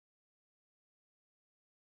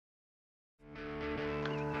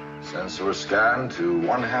Sensor scan to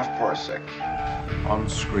 1/2 parsec. On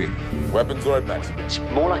screen. Weapons or maximum. It's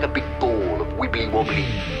more like a big ball of wibbly wobbly,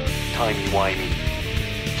 timey wimey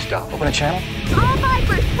stuff. Open a channel. All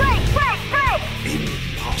Vipers, break, break, break!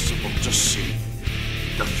 Impossible to see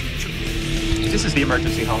the future. This is the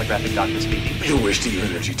emergency holographic doctor speaking. You wish the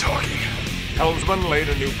energy talking. Helmsman laid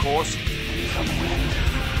a new course. From the wind.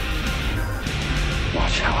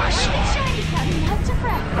 Watch how I soar. Shiny coming up to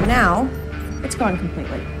front. Now, it's gone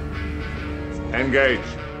completely. Engage.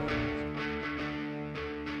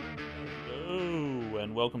 Hello,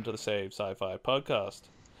 and welcome to the Sci-Fi podcast.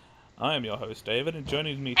 I am your host, David, and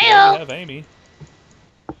joining me today we have Amy.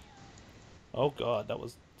 Oh god, that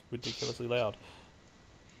was ridiculously loud.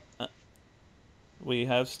 We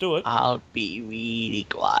have Stuart. I'll be really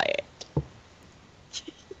quiet.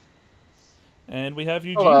 And we have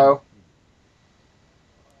Eugene. Hello.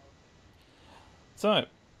 So,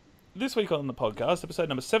 this week on the podcast, episode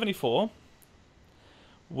number 74,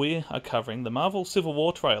 we are covering the Marvel Civil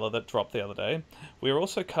War trailer that dropped the other day. We are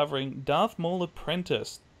also covering Darth Maul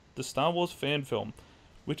Apprentice, the Star Wars fan film,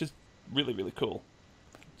 which is really, really cool.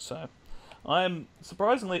 So, I am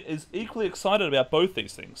surprisingly is equally excited about both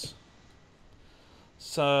these things.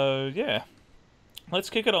 So, yeah. Let's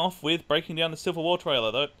kick it off with breaking down the Civil War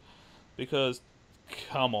trailer, though. Because,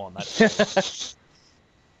 come on, that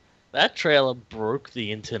That trailer broke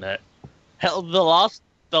the internet. Hell, the last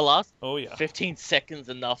oh, yeah. 15 seconds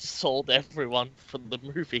enough sold everyone for the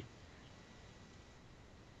movie.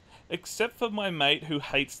 Except for my mate who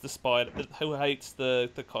hates the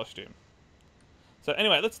costume. So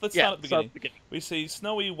anyway, let's start at the beginning. We see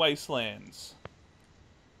snowy wastelands,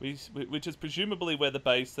 which is presumably where the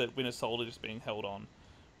base that Winter Soldier is being held on.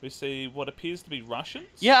 We see what appears to be Russians.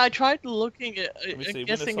 Yeah, I tried looking at. We see I'm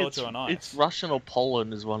guessing Winter Soldier on ice. it's Russian or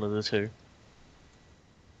Poland is one of the two.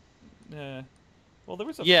 Yeah. Well, there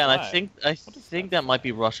is a Yeah, flag. and I think that might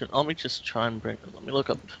be Russian. Let me just try and let me look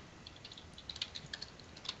up.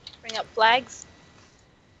 Bring up flags.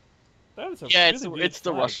 That is a Yeah, really weird it's the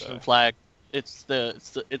flag, Russian though. flag. It's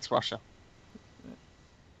Russia. I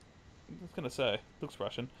was gonna say, looks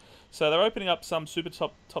Russian. So they're opening up some super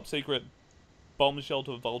top secret bomb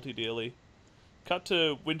shelter Volty dealy. Cut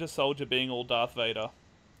to Winter Soldier being all Darth Vader,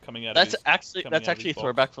 coming out. That's of his, actually coming out of a his box.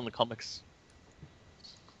 throwback from the comics.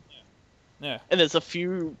 Yeah. And there's a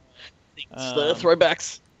few things that are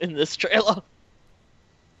throwbacks in this trailer.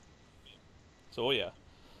 So yeah.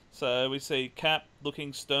 So we see Cap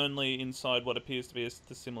looking sternly inside what appears to be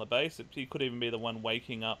the similar base. He could even be the one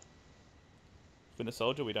waking up Winter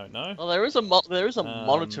Soldier. We don't know. Well, there is a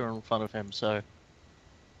monitor in front of him, so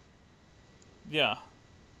yeah.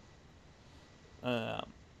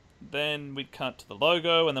 Then we cut to the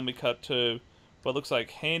logo, and then we cut to what looks like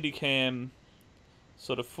handycam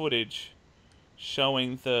sort of footage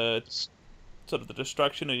showing the sort of the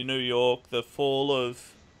destruction of New York, the fall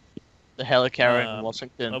of the helicarrier in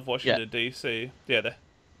Washington. Of Washington D.C. Yeah,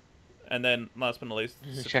 and then last but not least,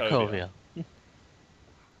 Sokovia.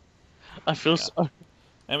 I feel so.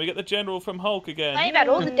 And we get the general from Hulk again. Think about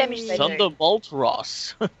all the damage they do. Thunderbolt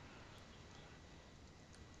Ross.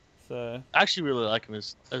 So I actually really like him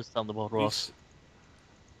as Thunderbolt Ross.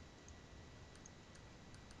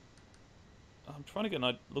 I'm trying to get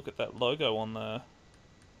a look at that logo on the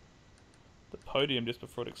podium just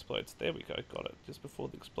before it explodes. There we go, got it. Just before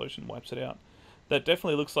the explosion wipes it out. That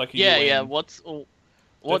definitely looks like a UN. Yeah. What's meant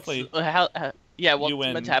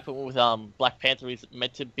to happen with Black Panther is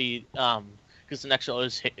meant to be because the next show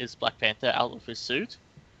is Black Panther out of his suit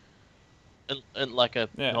in like a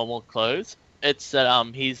normal clothes. It's that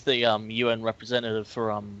he's the UN representative for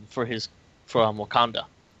Wakanda.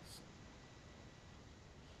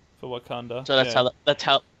 For Wakanda. So that's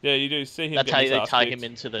how yeah, you do see him. That's how they tie him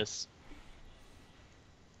into this.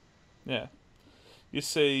 Yeah, you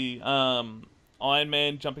see Iron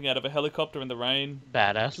Man jumping out of a helicopter in the rain.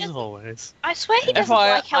 Badass as always. I swear he doesn't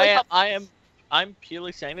like helicopters. I'm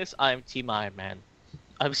purely saying this. I am Team Iron Man.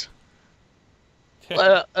 What was He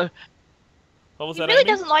that? really Amy?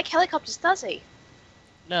 doesn't like helicopters, does he?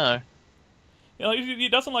 No. You know, he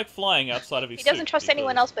doesn't like flying outside of his He doesn't suit, trust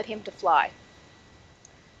anyone else but him to fly.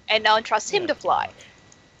 And no one trusts him to fly.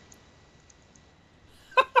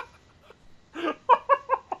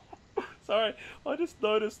 Sorry, I just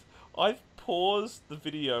noticed I've paused the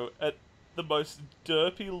video at the most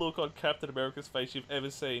derpy look on Captain America's face you've ever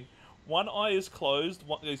seen. One eye is closed,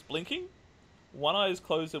 one is blinking, one eye is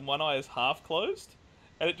closed and one eye is half closed,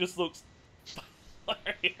 and it just looks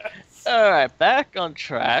hilarious. Alright, back on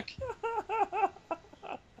track.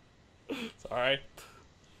 Sorry.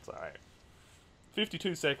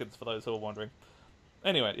 52 seconds for those who are wondering.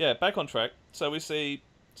 Anyway, yeah, back on track. So we see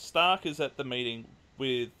Stark is at the meeting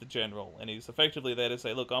with the general, and he's effectively there to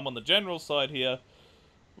say, look, I'm on the general's side here.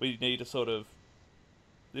 We need to sort of...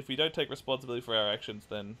 If we don't take responsibility for our actions,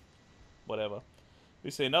 then whatever. We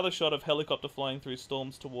see another shot of helicopter flying through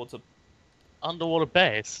storms towards a... Underwater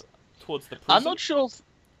base? Towards the prison. I'm not sure if...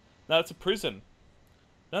 No, it's a prison.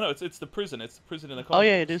 No, it's the prison. It's the prison in the comic books.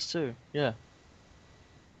 Yeah, it is too. Yeah.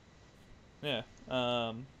 Yeah.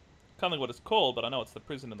 Can't think what it's called, but I know it's the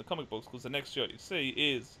prison in the comic books, because the next shot you see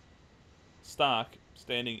is Stark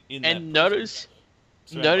standing in that And prison,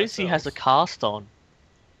 notice he has a cast on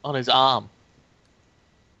his arm.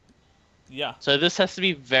 Yeah. So this has to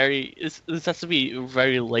be very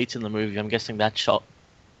late in the movie. I'm guessing that shot.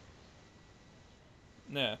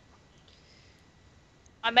 Yeah.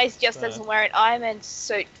 I may suggest doesn't wear an Iron Man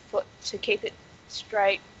suit to keep it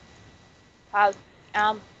straight.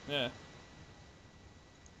 Yeah.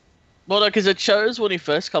 Well, no, because it shows when he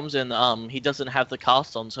first comes in, he doesn't have the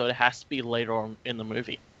cast on, so it has to be later on in the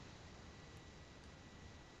movie.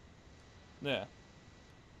 Yeah.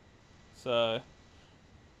 So,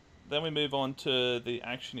 then we move on to the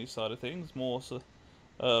actiony side of things, more so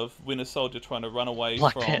of Winter Soldier trying to run away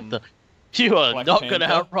Black from Panther. You are Black not Panther, going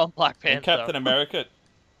to outrun Black Panther.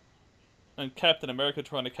 And Captain America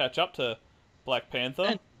trying to catch up to Black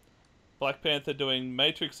Panther. Black Panther doing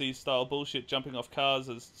Matrix-y style bullshit, jumping off cars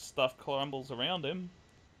as stuff crumbles around him.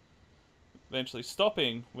 Eventually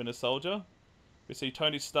stopping Winter Soldier. We see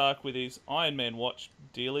Tony Stark with his Iron Man watch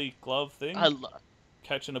dealy glove thing.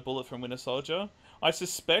 Catching a bullet from Winter Soldier. I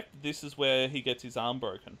suspect this is where he gets his arm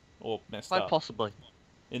broken. Or messed up. Possibly.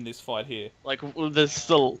 In this fight here. Like, there's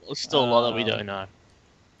still a lot that we don't know.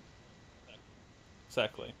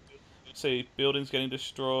 Exactly. We see buildings getting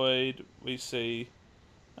destroyed. We see...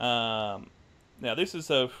 now, this is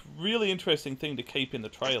a really interesting thing to keep in the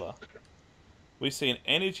trailer. We see an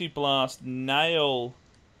energy blast nail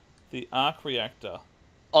the arc reactor.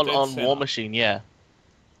 On War Machine, yeah.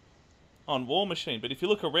 On War Machine. But if you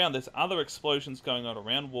look around, there's other explosions going on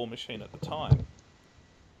around War Machine at the time.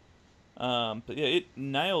 But yeah, it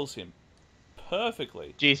nails him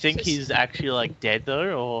perfectly. Do you think he's actually, like, dead,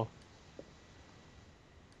 though, or...?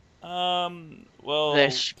 Well,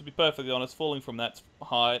 to be perfectly honest, falling from that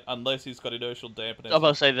height, unless he's got inertial dampener... I was about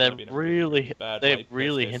to say, they're really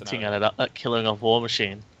hinting at it, at killing off War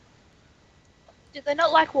Machine. Do they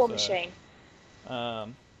not like War Machine?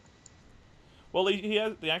 Well,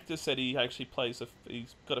 the actor said he actually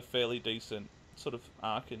he's got a fairly decent sort of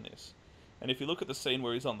arc in this. And if you look at the scene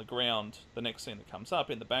where he's on the ground, the next scene that comes up,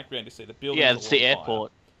 in the background you see the building. Yeah, it's the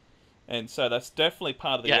airport. And so that's definitely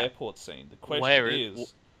part of the airport scene. The question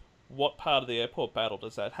is, what part of the airport battle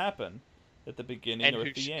does that happen? At the beginning or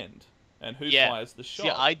at the end? And who fires the shot?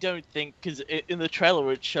 Yeah, I don't think... Because in the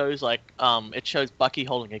trailer it shows, like, it shows Bucky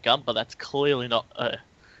holding a gun, but that's clearly not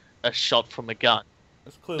a shot from a gun.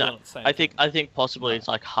 It's clearly not the same I think possibly it's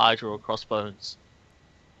like Hydra or Crossbones.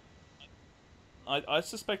 I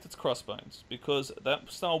suspect it's Crossbones, because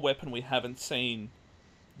that style weapon we haven't seen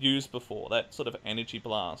used before, that sort of energy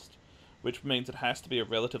blast, which means it has to be a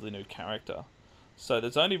relatively new character. So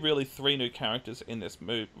there's only really 3 new characters in this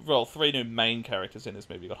movie. Well, 3 new main characters in this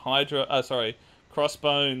movie. You've got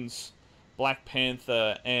Crossbones, Black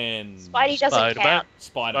Panther, and... Spidey doesn't count.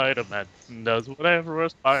 Spider-Man does whatever a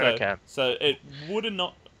spider can. So it would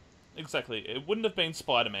not... Exactly. It wouldn't have been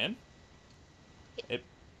Spider-Man.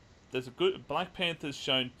 There's a good... Black Panther's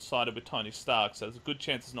shown sided with Tony Stark, so there's a good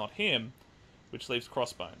chance it's not him, which leaves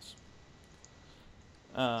Crossbones.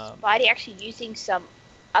 Spidey actually using some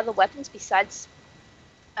other weapons besides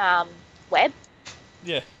web?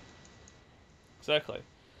 Yeah. Exactly.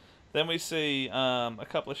 Then we see a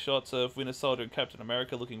couple of shots of Winter Soldier and Captain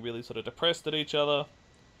America looking really sort of depressed at each other.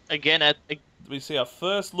 Again, we see our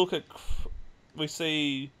first look at... We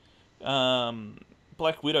see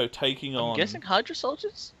Black Widow taking on... I'm guessing Hydra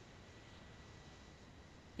soldiers?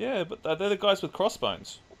 Yeah, but they're the guys with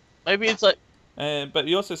crossbones. Maybe it's like... But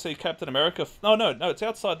you also see Captain America... No, it's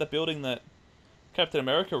outside the building that Captain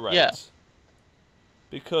America raids. Yeah.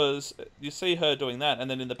 Because you see her doing that, and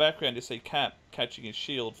then in the background you see Cap catching his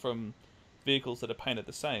shield from vehicles that are painted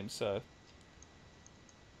the same, so...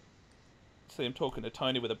 See him talking to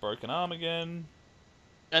Tony with a broken arm again.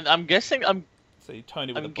 And I'm guessing... See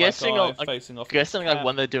Tony with a black eye facing off. I'm guessing like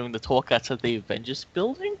when they're doing the talk outside the Avengers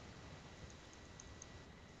building?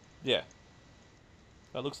 Yeah.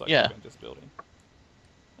 That looks like the Avengers building.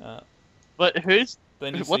 But who's...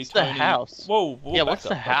 Then you what's see Tony... the house? Whoa, yeah, what's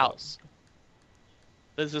the house?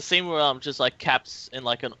 There's a scene where just like Cap's in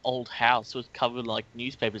like an old house with covered like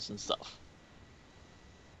newspapers and stuff.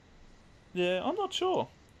 Yeah, I'm not sure.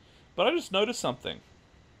 But I just noticed something.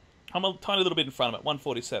 I'm a tiny little bit in front of it,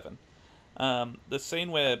 147. The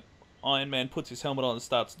scene where Iron Man puts his helmet on and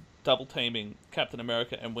starts double teaming Captain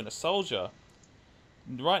America and Winter Soldier.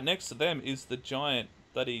 Right next to them is the giant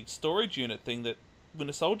bloody storage unit thing that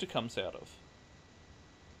Winter Soldier comes out of.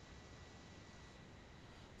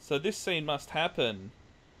 So this scene must happen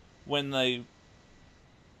when they,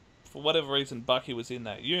 for whatever reason, Bucky was in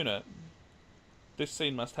that unit. This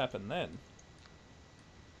scene must happen then.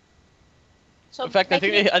 So in fact, I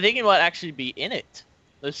think he might actually be in it.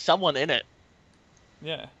 There's someone in it.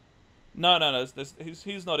 Yeah. No.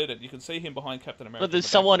 He's not in it. You can see him behind Captain America. But there's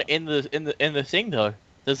someone in the thing though.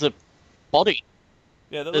 There's a body.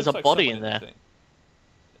 Yeah, there's a like body in there.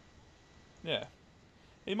 Yeah.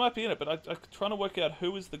 He might be in it, but I'm trying to work out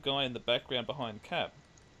who is the guy in the background behind Cap.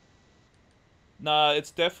 Nah,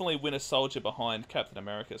 it's definitely Winter Soldier behind Captain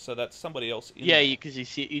America, so that's somebody else in there. Yeah, because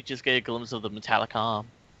you just get a glimpse of the metallic arm.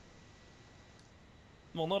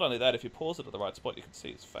 Well, not only that, if you pause it at the right spot, you can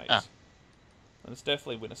see his face. Ah. And it's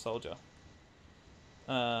definitely Winter Soldier.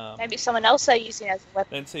 Maybe someone else they're using as a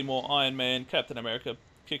weapon. Then see more Iron Man, Captain America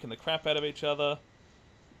kicking the crap out of each other.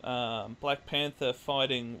 Black Panther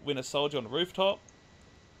fighting Winter Soldier on a rooftop.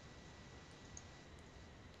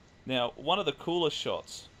 Now, one of the coolest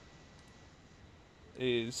shots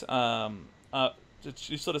is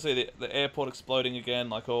you sort of see the airport exploding again,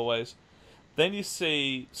 like always. Then you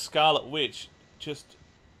see Scarlet Witch just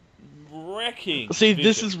wrecking. See, Vision.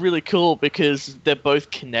 This is really cool because they're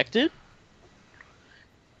both connected.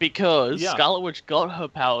 Because Scarlet Witch got her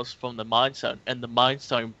powers from the Mind Stone, and the Mind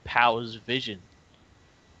Stone powers Vision.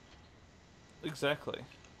 Exactly.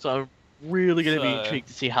 So I'm really going to be intrigued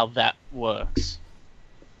to see how that works.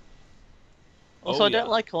 Also, I don't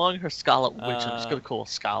like calling her Scarlet Witch. I'm just going to call her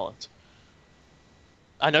Scarlet.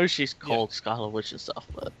 I know she's called Scarlet Witch and stuff,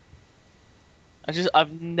 but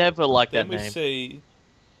I've never liked that name. Then we see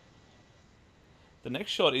the next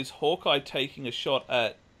shot is Hawkeye taking a shot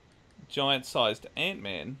at giant-sized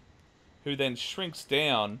Ant-Man, who then shrinks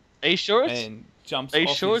down. Are you sure and jumps Are you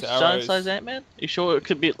off sure his it's arrows. giant-sized Ant-Man? Are you sure it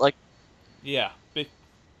could be like? Yeah,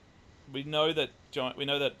 we know that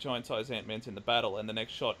giant-sized Ant-Man's in the battle, and the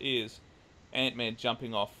next shot is Ant-Man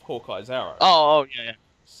jumping off Hawkeye's arrow. Oh yeah.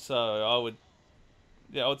 So I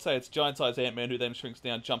would say it's giant-sized Ant-Man who then shrinks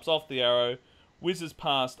down, jumps off the arrow, whizzes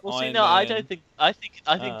past Iron Man. I don't think. I think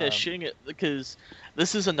they're shooting it because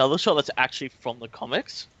this is another shot that's actually from the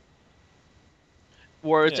comics,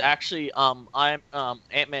 where it's actually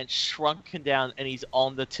Ant-Man shrunken down and he's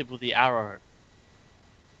on the tip of the arrow.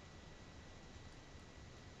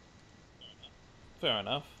 Fair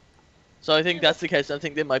enough. So I think that's the case. I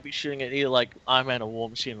think they might be shooting at either like Iron Man or War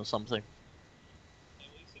Machine or something.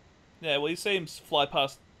 Yeah, well, you see him fly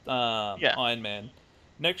past Iron Man.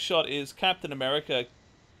 Next shot is Captain America.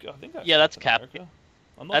 I think that's Cap. America.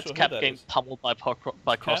 I'm not That's sure Cap who that getting is. pummeled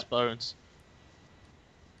by crossbones.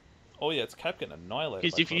 Oh yeah, it's Cap getting annihilated.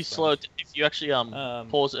 Because if you actually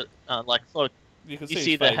pause it, you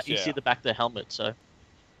see the back of the helmet. So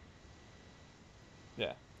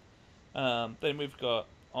yeah. Then we've got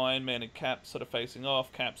Iron Man and Cap sort of facing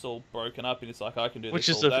off. Cap's all broken up, and it's like, I can do this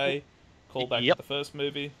all day. Call back to the first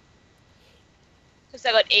movie. Because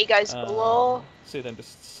they got egos galore. See them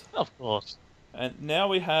just... Of course. And now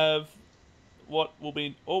we have what will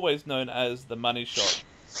be always known as the money shot.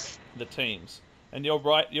 The teams. And you're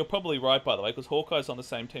right. You're probably right, by the way, because Hawkeye's on the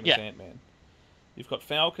same team as Ant-Man. You've got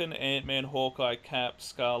Falcon, Ant-Man, Hawkeye, Cap,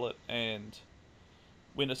 Scarlet, and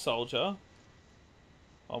Winter Soldier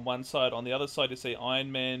on one side. On the other side, you see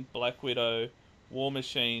Iron Man, Black Widow, War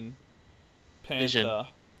Machine, Panther, Vision.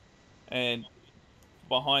 And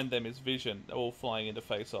behind them is Vision, all flying in to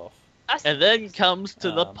face off. And then comes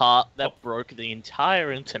to the part that broke the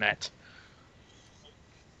entire internet.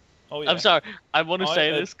 Oh, yeah. I'm sorry, I want to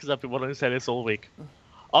say this because I've been wanting to say this all week.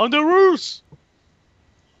 On the roofs!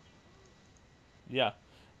 Yeah.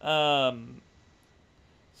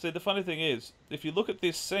 See, the funny thing is, if you look at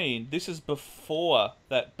this scene, this is before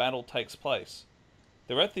that battle takes place.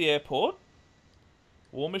 They're at the airport.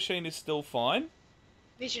 War Machine is still fine.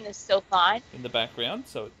 Vision is still fine. In the background,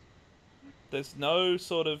 so there's no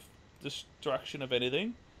sort of destruction of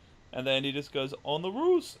anything. And then he just goes on the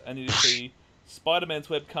roofs, and you see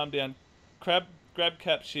Spider-Man's web come down, grab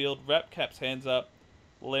Cap's shield, wrap Cap's hands up,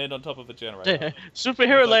 land on top of a generator.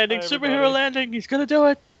 Superhero landing! Superhero landing! He's gonna do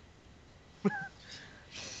it!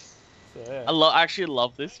 So, yeah. I actually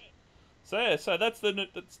love this. So that's the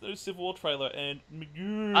new Civil War trailer, and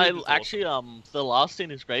the last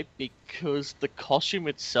scene is great because the costume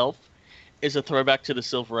itself is a throwback to the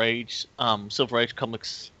Silver Age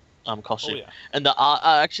comics costume. Oh, yeah. And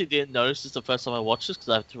I actually didn't notice this the first time I watched this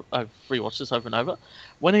because I've rewatched this over and over.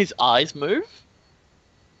 When his eyes move,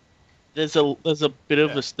 there's like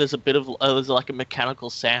a mechanical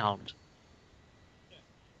sound.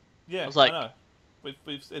 Yeah, I was like, I know.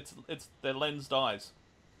 It's their lensed eyes,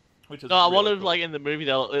 which is no, I really wonder if cool. like in the movie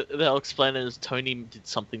they'll explain it as Tony did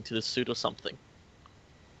something to the suit or something.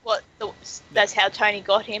 That's how Tony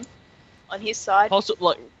got him on his side. Also,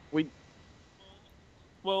 like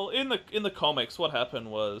Well, in the comics, what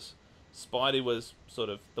happened was Spidey was sort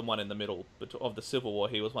of the one in the middle of the Civil War.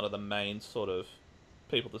 He was one of the main sort of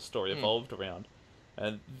people the story evolved around,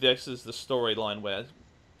 and this is the storyline where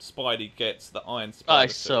Spidey gets the Iron Spider I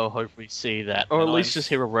suit. so hope we see that, or at least just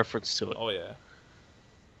hear a reference to it. Oh yeah.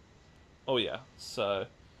 Oh yeah. So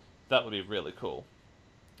that would be really cool.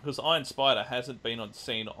 Because Iron Spider hasn't been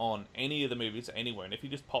seen on any of the movies anywhere, and if he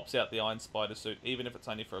just pops out the Iron Spider suit, even if it's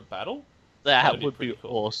only for a battle, that would be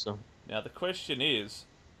cool. awesome. Now the question is,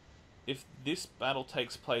 if this battle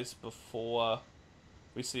takes place before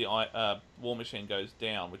we see War Machine goes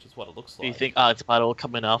down, which is what it looks like. Do you think Iron Spider will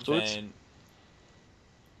come in afterwards? Then,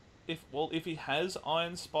 if he has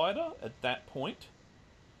Iron Spider at that point,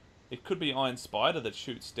 it could be Iron Spider that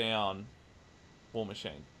shoots down War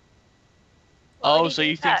Machine. Oh, so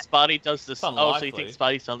you think Spidey does this? Unlikely. Oh, so you think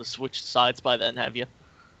Spidey's done the switch sides by then, have you?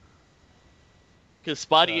 Because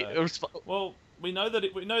Spidey, well, we know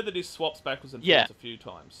that he swaps backwards and forwards a few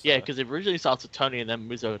times. So. Yeah, because it originally starts with Tony and then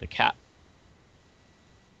moves over to Cap.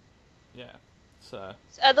 Yeah, so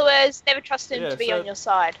other words, never trust him to be on your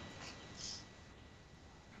side.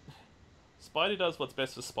 Spidey does what's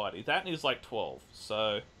best for Spidey. That is like 12,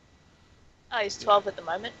 so... Oh, he's 12 at the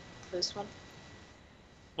moment for this one.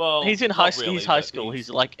 Well, he's in high school. He's high school. He's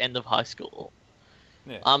like end of high school.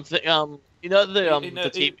 Yeah. You know the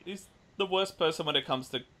team. He's the worst person when it comes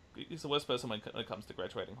to. He's the worst person when it comes to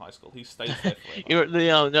graduating high school. He stays there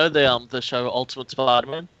forever. The show Ultimate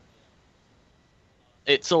Spider-Man.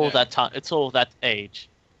 It's all that time. It's all that age.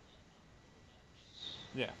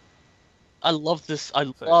 Yeah. I love this.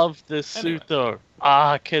 I love this suit though.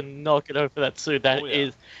 I cannot get over that suit. That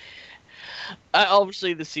is.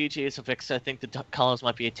 Obviously, the CG is fixed. I think the colors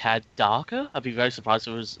might be a tad darker. I'd be very surprised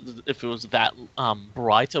if it was that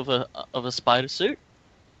bright of a spider suit.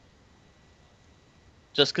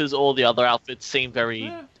 Just because all the other outfits seem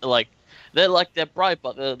very they're bright,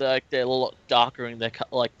 but they're a lot darker and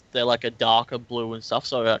they're like a darker blue and stuff.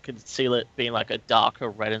 So I could see it being like a darker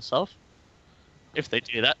red and stuff. If they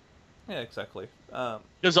do that. Yeah, exactly.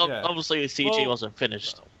 Because obviously the CG wasn't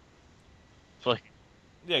finished.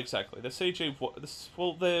 Yeah, exactly. The CG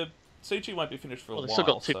won't be finished for a while. Still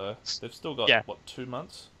got they've still got 2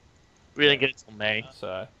 months. We didn't get it till May.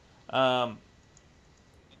 So,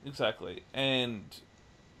 exactly, and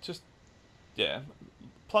just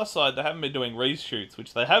Plus side, they haven't been doing reshoots,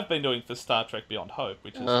 which they have been doing for Star Trek Beyond Hope,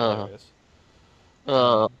 which is hilarious.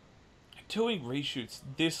 Doing reshoots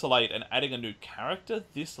this late and adding a new character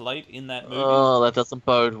this late in that movie. Oh, that doesn't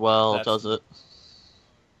bode well, does it?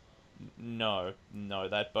 No,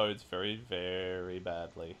 that bodes very, very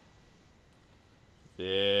badly.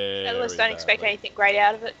 Very Otherwise, don't expect anything great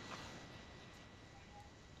out of it.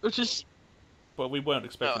 Which is... Well, we weren't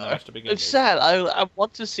expecting that much to begin with. It's sad. I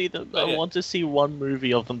want to see them. I want to see one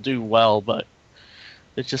movie of them do well, but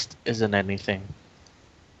it just isn't anything.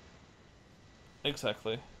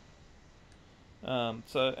 Exactly.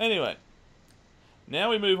 So, anyway. Now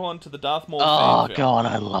we move on to the Darth Maul fan film. God,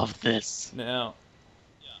 I love this. Now...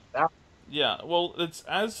 Yeah, well, it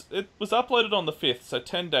was uploaded on the 5th, so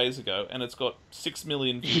 10 days ago, and it's got 6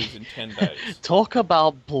 million views in 10 days. Talk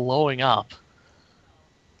about blowing up.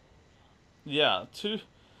 Yeah,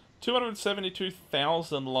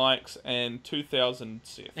 272,000 likes and 2,000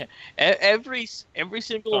 Sith. Yeah. Every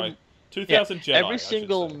single... Sorry, 2,000 Jedi, every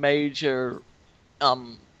single major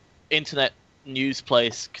internet news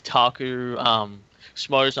place, Kotaku,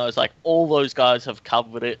 Schmoes, like, all those guys have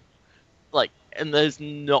covered it. Like, and there's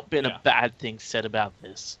not been a bad thing said about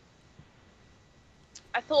this.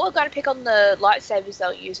 I thought we were going to pick on the lightsabers they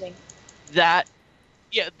were using. That's...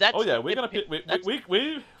 Oh yeah, we're going to pick...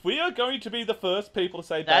 We are going to be the first people to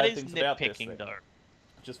say bad things about this thing. Though.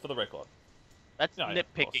 Just for the record. That's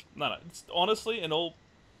nitpicking. No, it's honestly,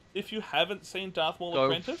 if you haven't seen Darth Maul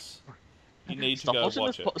Apprentice, you need to go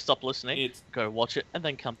watch it. Stop listening, go watch it, and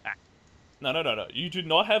then come back. No. You do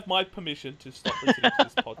not have my permission to stop listening to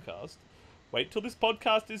this podcast. Wait till this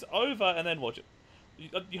podcast is over and then watch it.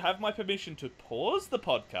 You have my permission to pause the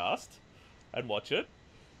podcast and watch it,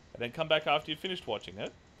 and then come back after you've finished watching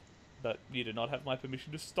it. But you do not have my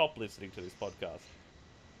permission to stop listening to this podcast.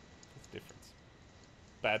 That's the difference.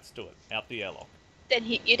 Bad Stewart, out the airlock. Then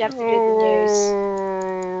you'd have to do the news.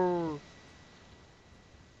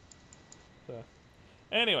 So,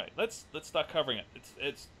 anyway, let's start covering it.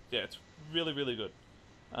 It's really really good.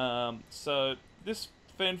 So this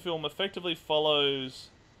fan film effectively follows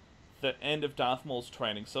the end of Darth Maul's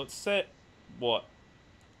training. So it's set what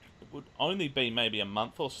it would only be maybe a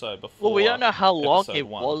month or so before. Well, we don't know how long it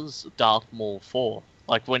one. was Darth Maul for.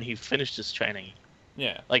 Like when he finished his training.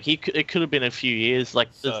 Yeah. Like it could have been a few years. Like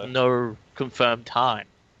there's no confirmed time.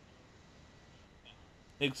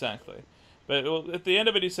 Exactly. But at the end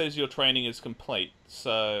of it, he says your training is complete.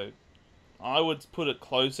 So I would put it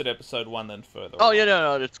close at episode 1, then further. Oh yeah,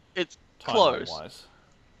 no, it's close. Wise.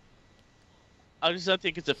 I just don't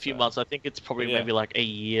think it's a few months. I think it's probably maybe like a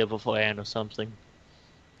year beforehand or something.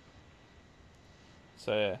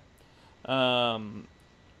 So yeah.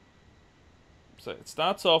 So it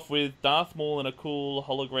starts off with Darth Maul in a cool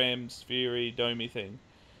hologram sphere-y, domey thing.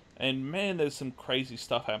 And man, there's some crazy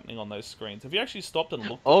stuff happening on those screens. Have you actually stopped and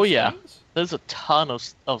looked at the screens? There's a ton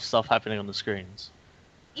of stuff happening on the screens.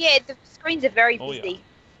 Yeah, the screens are very busy. Yeah.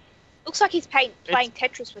 Looks like he's playing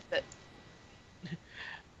Tetris with it.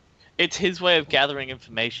 It's his way of gathering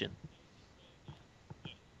information.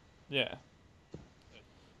 Yeah.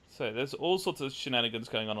 So there's all sorts of shenanigans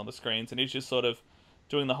going on the screens, and he's just sort of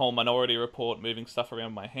doing the whole Minority Report, moving stuff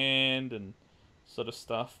around my hand and sort of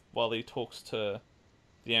stuff while he talks to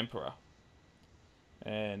the Emperor.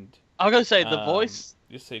 And I'm gonna say the voice.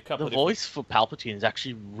 You see a couple. The voice for Palpatine is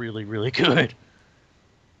actually really, really good.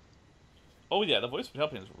 Oh yeah, the voice for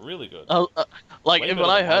Palpatine is really good. Like when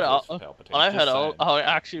I heard it, I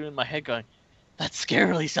actually in my head going, "That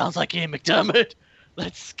scarily sounds like Ian McDermott.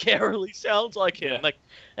 That scarily sounds like him." Yeah. Like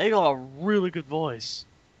they got a really good voice.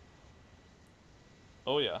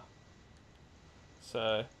 Oh yeah.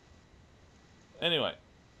 So anyway,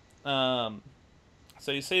 so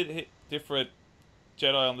you see the different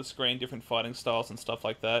Jedi on the screen, different fighting styles and stuff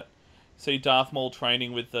like that. See Darth Maul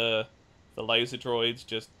training with the laser droids,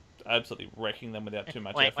 just absolutely wrecking them without too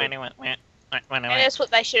much effort. And that's what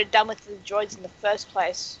they should have done with the droids in the first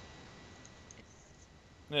place.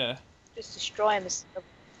 Yeah. Just destroy them instead of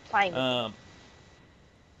playing with them.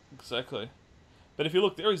 Exactly. But if you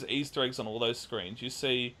look, there is Easter eggs on all those screens. You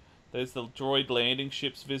see there's the droid landing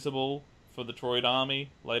ships visible for the droid army.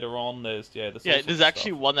 Later on, there's there's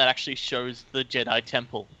actually one that actually shows the Jedi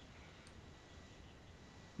Temple.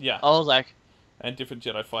 Yeah. I was like, and different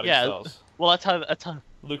Jedi fighting styles. Well, that's how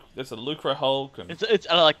Luke, there's a Lucra Hulk. And it's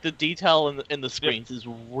like the detail in the screens is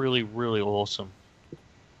really, really awesome.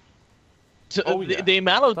 So the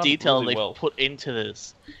amount of detail they put into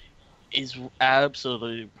this is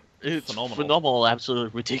absolutely phenomenal,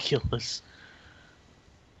 absolutely ridiculous.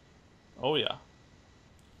 Oh yeah.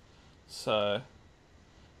 So,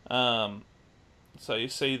 so you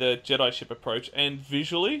see the Jedi ship approach, and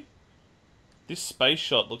visually, this space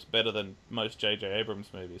shot looks better than most J.J. Abrams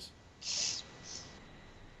movies.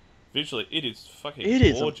 Visually, it is fucking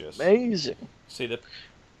gorgeous. It is amazing. See the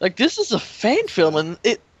this is a fan film, and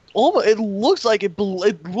it looks like it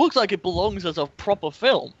belongs as a proper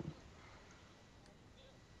film.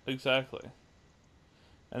 Exactly.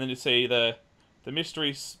 And then you see the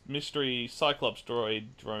mystery Cyclops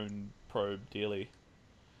drone probe dealy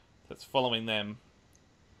that's following them.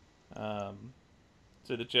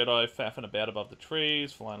 See the Jedi faffing about above the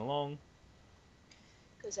trees, flying along.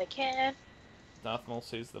 Because they can. Darth Maul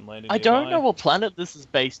sees them landing I don't know what planet this is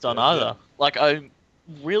based on either. Yeah. Like, I'm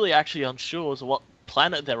really actually unsure as to what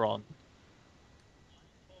planet they're on.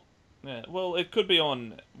 Yeah, well, it could be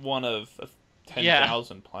on one of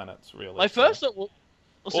 10,000 planets, really. My first thought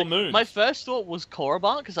or moons. My first thought was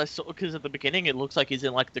Korriban, because at the beginning it looks like he's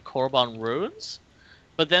in like the Korriban ruins,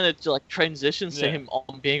 but then it like transitions to him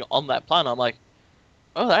being on that planet. I'm like,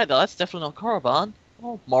 oh, that's definitely not Korriban.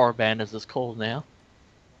 Oh, Moraband as it's called now.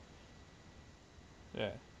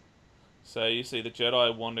 Yeah. So you see the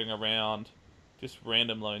Jedi wandering around, just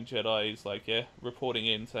random lone Jedi's like, reporting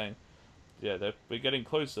in saying, we're getting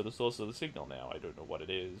close to the source of the signal now. I don't know what it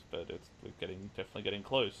is, but we're definitely getting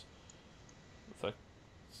close. It's like,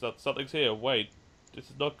 something's here. Wait, this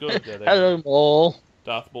is not good. Hello, Maul.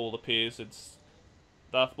 Darth Maul appears. It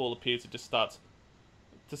just starts.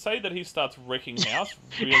 To say that he starts wrecking house,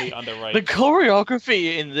 really underrated. The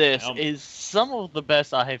choreography in this is some of the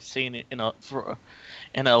best I have seen in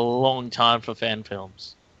a long time for fan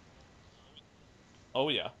films. Oh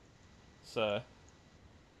yeah. So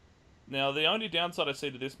now the only downside I see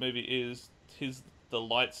to this movie is the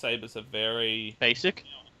lightsabers are very basic.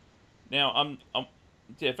 Now I'm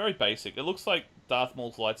very basic. It looks like Darth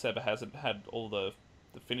Maul's lightsaber hasn't had all the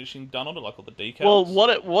finishing done on it, like all the decals. Well,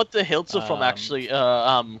 what the hilts are from actually,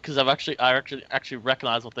 because I actually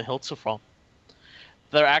recognize what the hilts are from.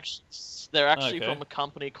 They're actually from a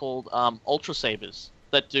company called Ultra Sabers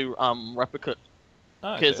that do replica.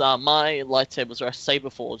 Because my lightsabers are saber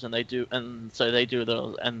forged, and so they do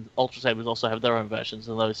those, and Ultra Sabers also have their own versions,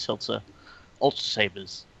 and those hilts are Ultra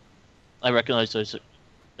Sabers. I recognize those.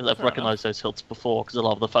 I've recognized those hilts before because a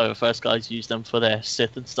lot of the first guys use them for their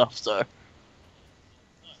Sith and stuff. So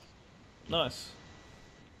nice.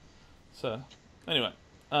 So anyway,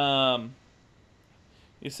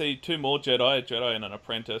 you see two more Jedi, a Jedi and an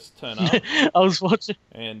Apprentice, turn up. I was watching,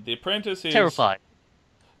 and the Apprentice is terrified.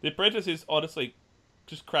 The Apprentice is honestly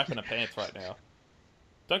just crapping her pants right now.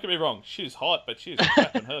 Don't get me wrong, she's hot, but she's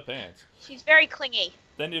crapping her pants. She's very clingy.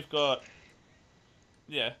 Then you've got,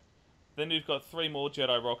 then you've got three more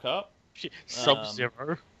Jedi rock up.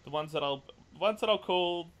 Sub-Zero. The ones that I'll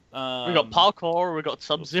call. We got Parkour. We got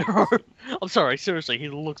Sub-Zero. I'm sorry, seriously, he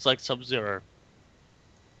looks like Sub-Zero.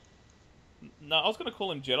 No, I was gonna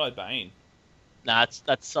call him Jedi Bane. Nah,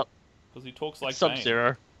 that's Sub. Because he talks like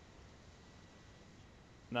Sub-Zero.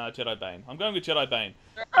 No, Jedi Bane. I'm going with Jedi Bane.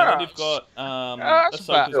 And then you've got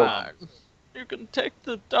Ahsoka's mom. You can take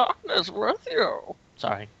the darkness with you.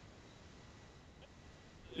 Sorry.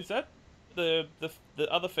 Is that the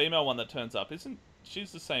other female one that turns up? Isn't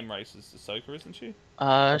she's the same race as Ahsoka, isn't she? She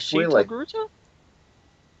Togruta?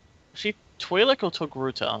 She Twi'lek or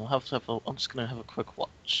Togruta? I'm just gonna have a quick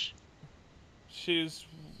watch. She's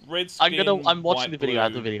red skin. I'm watching the video. I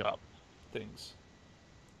have the video up. Things.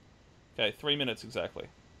 Okay, 3 minutes exactly.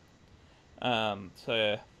 So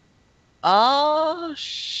yeah. I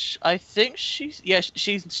think she's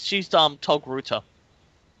Togruta,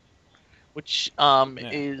 which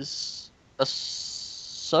is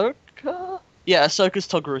Ahsoka. Yeah, Ahsoka's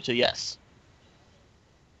Togruta. Yes.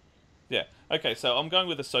 Yeah. Okay, so I'm going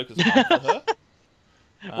with Ahsoka's mom for her.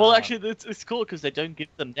 Well, actually, it's cool because they don't give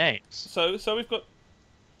them names. So we've got.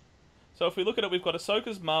 So if we look at it, we've got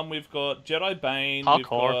Ahsoka's mum, we've got Jedi Bane,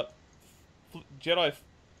 Parkour. We've got Jedi.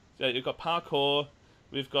 You've got Parkour.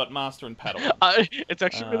 We've got Master and Padawan. It's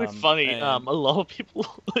actually really funny. A lot of people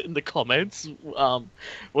in the comments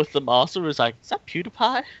with the Master is like, "Is that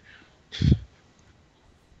PewDiePie?"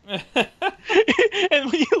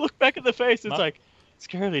 And when you look back at the face, it's like,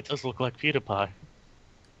 scarily does look like PewDiePie.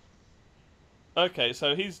 Okay,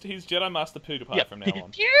 so he's Jedi Master PewDiePie from now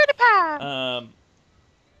on. PewDiePie!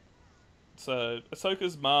 So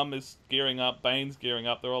Ahsoka's mum is gearing up, Bane's gearing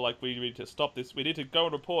up, they're all like, we need to stop this, we need to go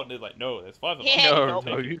and report, and they're like, no, there's 5 of us.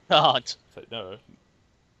 No, you can't. So, no,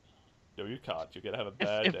 you can't, you're going to have a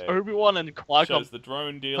bad day. If Obi-Wan and Qui-Gon... Shows the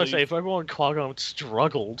drone dealing... if Obi-Wan and Qui-Gon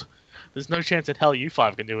struggled, there's no chance in hell you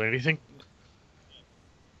 5 can do anything.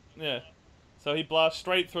 Yeah. So he blasts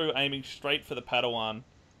straight through, aiming straight for the Padawan,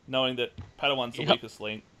 knowing that Padawan's the weakest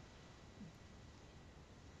link.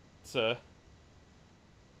 So...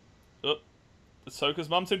 Ahsoka's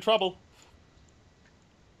mum's in trouble.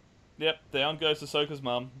 Yep, down goes Ahsoka's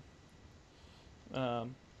mum. Does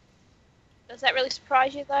that really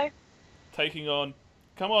surprise you, though? Taking on...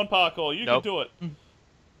 Come on, Parkour, you can do it.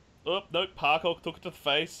 Oh, nope, Parkour took it to the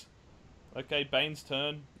face. Okay, Bane's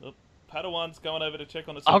turn. Oh, Padawan's going over to check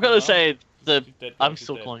on Ahsoka's I'm gonna mum. say I'm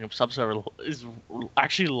still calling him Sub-Zero is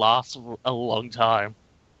actually lasts a long time.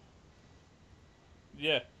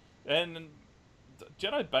 Yeah, and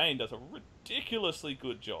Jedi Bane does a ridiculously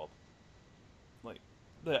good job. Like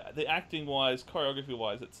the acting wise, choreography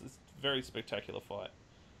wise, it's a very spectacular fight.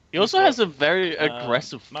 He also has a very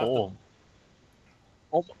aggressive form,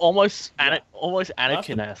 almost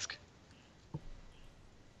Anakin-esque.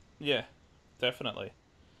 Yeah, definitely.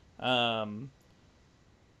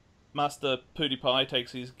 Master PewDiePie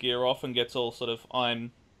takes his gear off and gets all sort of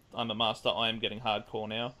I'm a master. I am getting hardcore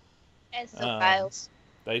now. And still fails.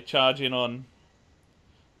 They charge in on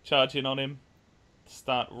him,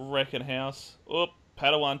 start wrecking house. Oh,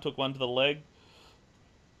 Padawan took one to the leg.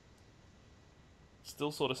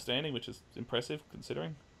 Still sort of standing, which is impressive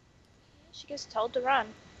considering. She gets told to run.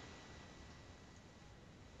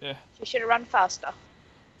 Yeah. She should have run faster.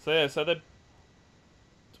 So yeah,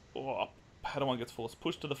 Padawan gets force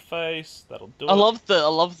pushed to the face. That'll do it. I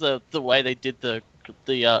love the way they did the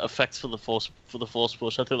effects for the force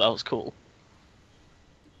push. I thought that was cool.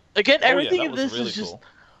 Again, everything in this is just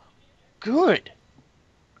good.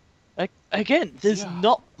 Again, there's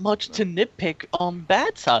not much to nitpick on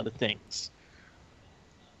bad side of things.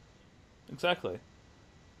 Exactly.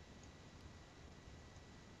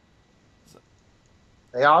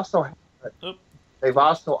 They've also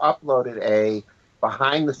uploaded a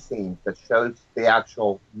behind the scenes that shows the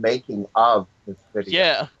actual making of this video.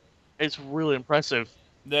 Yeah, it's really impressive.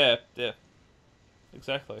 Yeah,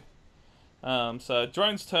 exactly. So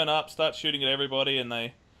drones turn up, start shooting at everybody, and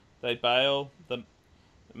they bail. The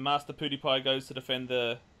Master PewDiePie goes to defend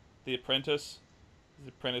the Apprentice. The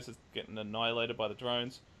Apprentice is getting annihilated by the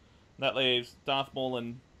drones. And that leaves Darth Maul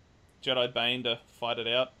and Jedi Bane to fight it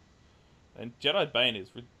out. And Jedi Bane is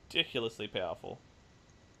ridiculously powerful.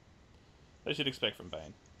 They should expect from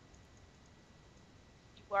Bane.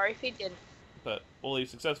 You worry if he didn't. But all he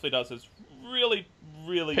successfully does is really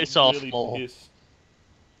piss off Maul.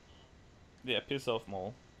 Piss off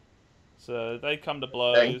Maul. So they come to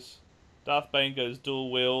blows. Darth Bane goes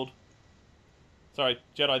dual wield. Sorry,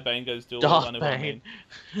 Jedi Bane goes dual wield. Darth Bane.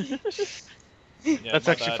 That's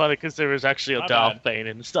actually funny because there is actually a Darth Bane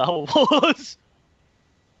in Star Wars.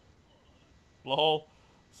 Lol.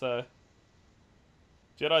 So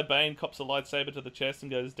Jedi Bane cops a lightsaber to the chest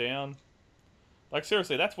and goes down. Like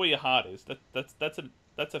seriously, that's where your heart is.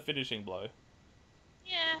 That's a finishing blow.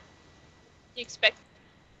 Yeah. You expect.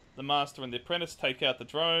 The Master and the Apprentice take out the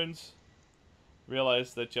drones.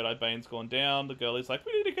 Realize that Jedi Bane's gone down. The girl is like,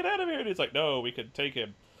 "We need to get out of here," and he's like, "No, we can take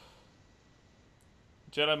him."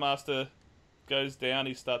 Jedi Master goes down.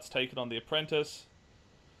 He starts taking on the Apprentice.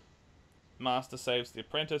 Master saves the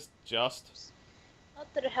Apprentice. Just.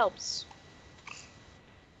 Not that it helps.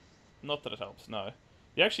 Not that it helps. No.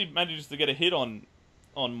 He actually manages to get a hit on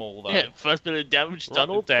Maul, though. Yeah, first bit of damage done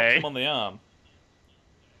all day. Him on the arm.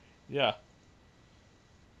 Yeah.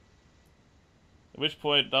 At which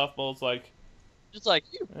point, Darth Maul's like... Just like,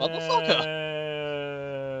 you motherfucker!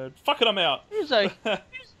 Fuck it, I'm out! He's like... The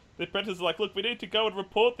Apprentice is like, look, we need to go and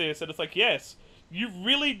report this. And it's like, yes, you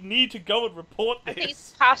really need to go and report this. I think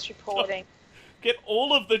it's past reporting. Get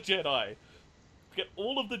all of the Jedi. Get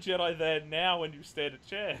all of the Jedi there now when you stand a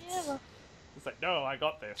chance. Yeah, well. It's like, no, I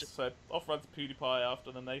got this. So off runs PewDiePie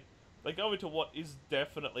after them. They go into what is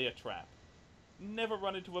definitely a trap. Never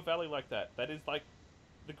run into a valley like that. That is like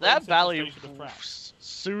the that valley of traps.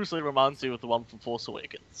 Seriously reminds me of the one from Force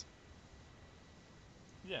Awakens.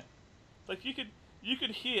 Yeah, like you could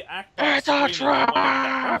hear Akbar It's a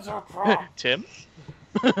trap! Tim.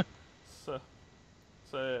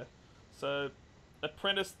 So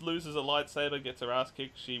Apprentice loses a lightsaber, gets her ass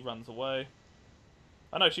kicked. She runs away.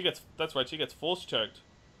 Oh no, that's right, she gets force choked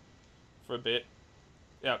for a bit.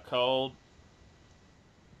 Out cold.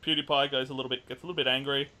 PewDiePie gets a little bit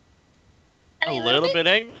angry. A little bit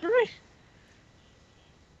angry?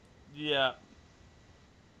 Yeah.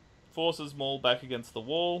 Forces Maul back against the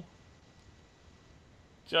wall.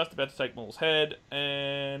 Just about to take Maul's head,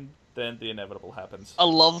 and then the inevitable happens. I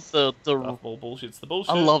love the Maul bullshits the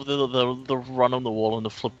bullshit. I love the run on the wall and the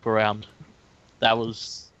flip around. That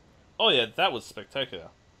was... Oh yeah, that was spectacular.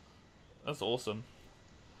 That's awesome.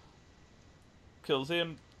 Kills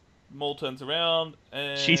him. Maul turns around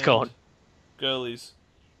and... She's gone.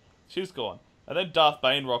 She's gone. And then Darth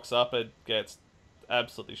Bane rocks up and gets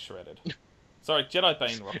absolutely shredded. Sorry, Jedi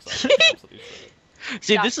Bane rocks up and gets absolutely shredded.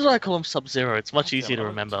 See, this is why I call him Sub-Zero. It's much easier to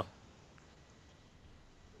remember.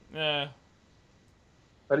 Yeah.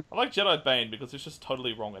 I like Jedi Bane because it's just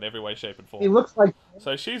totally wrong in every way, shape, and form. He looks like...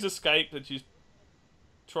 So she's escaped and she's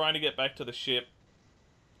trying to get back to the ship.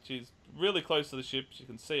 She's really close to the ship. She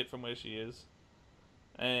can see it from where she is.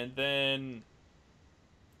 And then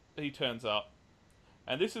he turns up.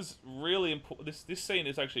 And this is really important. This scene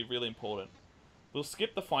is actually really important. We'll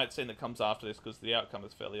skip the fight scene that comes after this because the outcome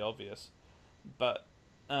is fairly obvious. But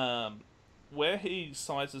where he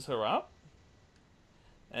sizes her up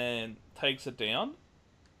and takes her down,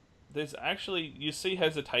 there's actually, you see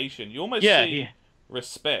hesitation. You almost see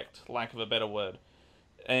respect, lack of a better word.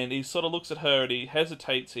 And he sort of looks at her and he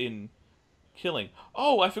hesitates in killing.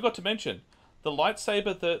 Oh, I forgot to mention. The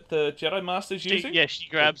lightsaber that the Jedi Master's using... Yeah, she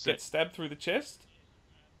grabs it. Gets stabbed through the chest.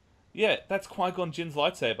 Yeah, that's Qui-Gon Jinn's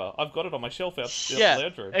lightsaber. I've got it on my shelf out the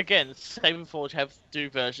lounge room. Again, Saber Forge have two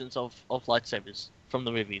versions of lightsabers from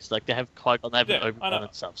the movies. Like, they have Qui-Gon, they have an Obi-Wan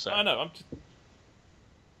and stuff, so... I know,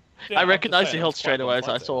 I recognized the hilt straight away as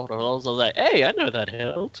I saw it. I was like, hey, I know that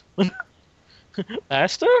hilt.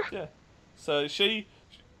 Master? Yeah. So she,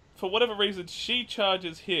 for whatever reason, she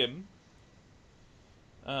charges him.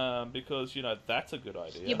 Because, you know, that's a good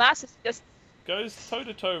idea. Your master's just... Goes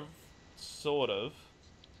toe-to-toe, sort of.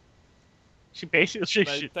 She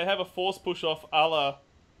basically... They have a force push-off a la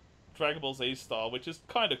Dragon Ball Z style, which is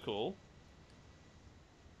kind of cool.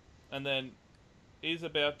 And then he's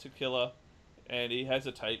about to kill her, and he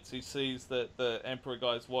hesitates. He sees that the Emperor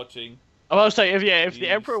guy's watching. I was saying, if the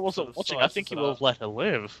Emperor wasn't watching, I think he would have let her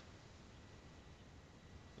live.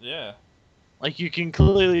 Yeah. Like, you can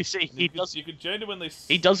clearly see you could genuinely...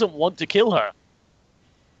 He doesn't want to kill her.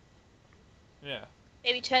 Yeah.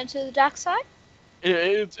 Maybe turn to the dark side?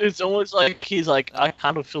 It's almost like he's like, I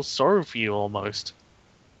kind of feel sorry for you almost.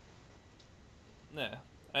 Yeah,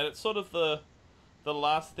 and it's sort of the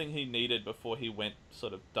last thing he needed before he went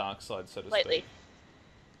sort of dark side, so to speak.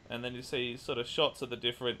 And then you see sort of shots of the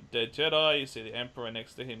different dead Jedi. You see the Emperor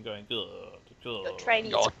next to him going, "Good, good."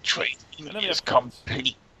 Your training is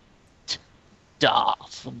complete.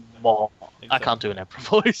 Darth Maul. Exactly. I can't do an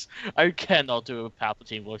Emperor voice. I cannot do a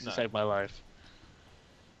Palpatine voice to save my life.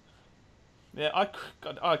 Yeah, I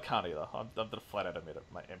can't either. I'm gonna flat out admit it.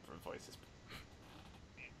 My Emperor voice is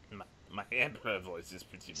my Emperor voice is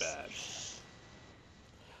pretty bad.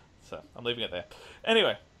 So I'm leaving it there.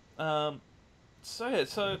 Anyway,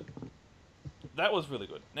 so that was really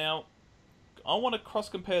good. Now, I want to cross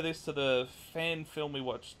compare this to the fan film we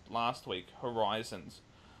watched last week, Horizons,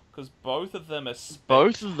 because both of them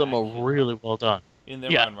are really well done in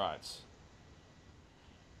their own rights.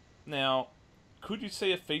 Now, could you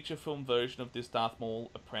see a feature film version of this Darth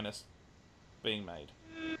Maul Apprentice being made?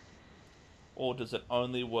 Or does it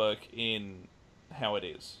only work in how it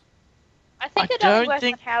is? I think it only works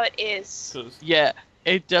in how it is. Yeah,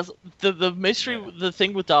 it does. The mystery, the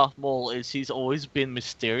thing with Darth Maul is he's always been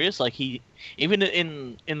mysterious. Like even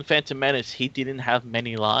in Phantom Menace, he didn't have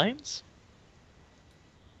many lines.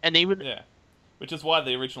 And even which is why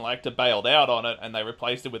the original actor bailed out on it, and they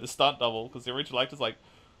replaced it with a stunt double, because the original actor's like,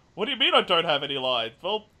 "What do you mean I don't have any lines?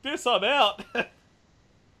 Well, this I'm out."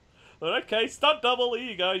 But okay, stunt double, here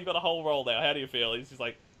you go, you've got a whole role now. How do you feel? He's just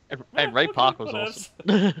like... And Ray Park was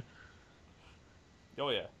awesome. Oh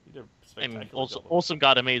yeah, he did a spectacular job. Awesome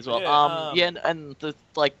guy to me as well. And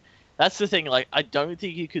that's the thing, like, I don't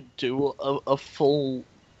think you could do a full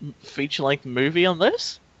feature-length movie on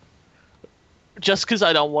this. Just because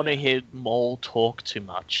I don't want to hear Maul talk too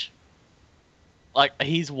much. Like,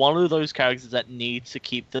 he's one of those characters that needs to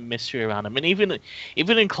keep the mystery around him. And even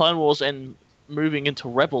in Clone Wars and moving into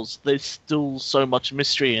Rebels, there's still so much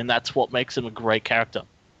mystery, and that's what makes him a great character.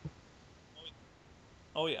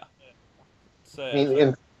 Oh, yeah.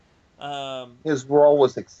 So, his role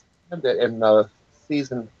was extended in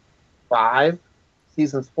seasons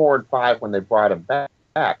 4 and 5 when they brought him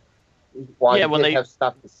back. While he didn't have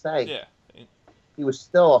stuff to say, he was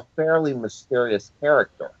still a fairly mysterious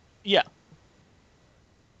character. Yeah.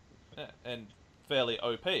 And fairly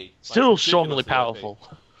OP. Still strongly powerful.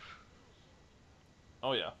 OP.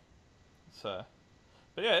 Oh yeah. So,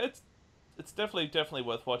 but yeah, it's definitely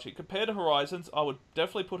worth watching. Compared to Horizons, I would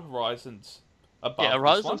definitely put Horizons above. Yeah,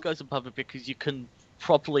 Horizons goes above it because you can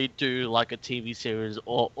properly do like a TV series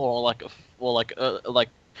or like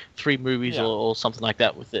 3 movies or something like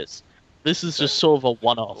that with this. This is just sort of a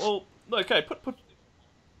one-off. Well, okay,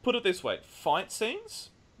 put it this way: fight scenes,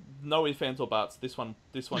 no ifs, ands, or buts. This one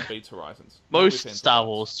beats Horizons. Most Star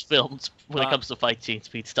Wars films, when it comes to fight scenes,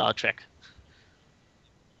 beat Star Trek.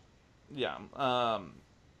 Yeah.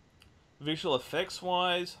 Visual effects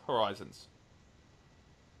wise, Horizons.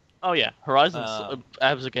 Oh yeah, Horizons.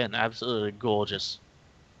 Again, absolutely gorgeous.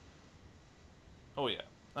 Oh yeah.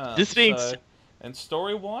 This being and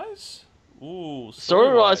story wise,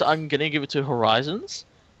 story wise, I'm gonna give it to Horizons,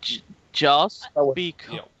 just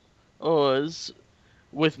because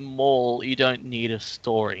with Maul you don't need a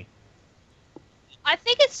story. I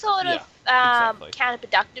think it's sort of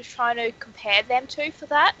counterproductive trying to compare them two for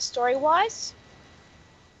that, story-wise.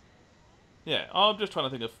 Yeah, I'm just trying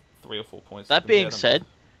to think of 3 or 4 points. That being said,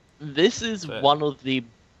 this is one of the...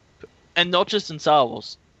 And not just in Star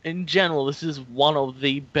Wars. In general, this is one of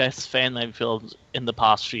the best fan-made films in the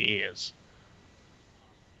past few years.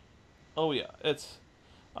 Oh yeah,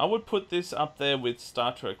 I would put this up there with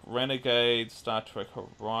Star Trek Renegade, Star Trek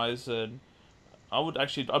Horizon.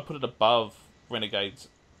 I'd put it above Renegades,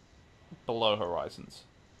 below Horizons.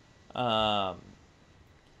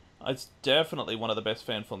 It's definitely one of the best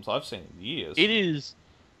fan films I've seen in years. It is.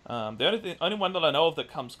 The only one that I know of that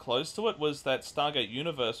comes close to it was that Stargate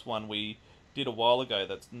Universe one we did a while ago.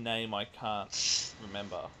 That's name I can't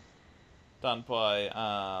remember. Done by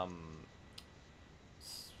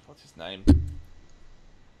what's his name?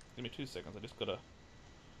 Give me 2 seconds. I just gotta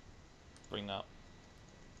bring up.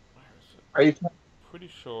 Where is it? Are you? Pretty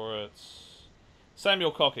sure it's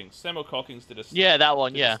Samuel Cockings. Samuel Cockings did a that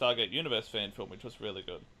one, a Stargate Universe fan film, which was really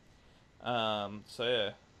good. So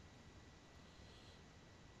yeah.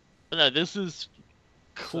 But no, this is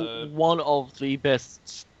one of the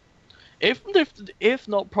best, if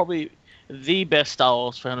not probably the best Star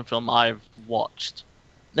Wars fan film I've watched.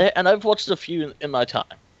 And I've watched a few in my time.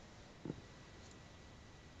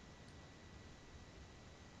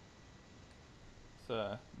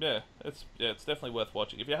 So yeah, it's definitely worth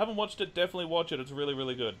watching. If you haven't watched it, definitely watch it. It's really,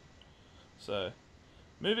 really good. So,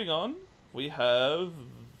 moving on we have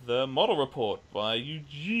the model report by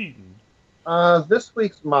Eugene. This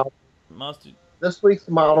week's model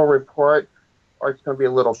report, or it's going to be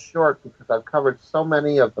a little short because I've covered so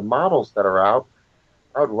many of the models that are out.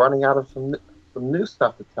 I'm running out of some new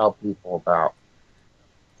stuff to tell people about.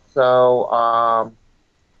 So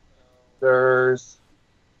there's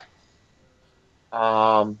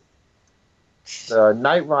the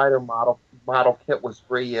Knight Rider model kit was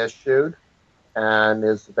reissued and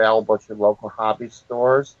is available at your local hobby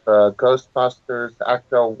stores. The Ghostbusters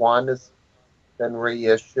Ecto 1 has been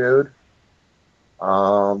reissued.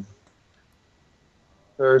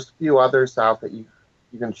 There's a few others out that you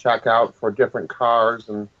can check out for different cars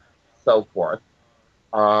and so forth.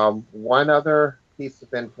 One other piece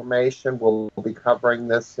of information, we'll be covering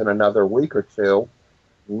this in another week or two.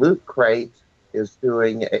 Loot Crate is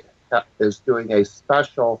doing a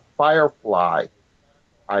special Firefly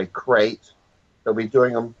crate. They'll be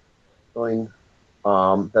doing them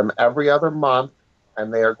every other month,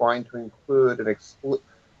 and they are going to include an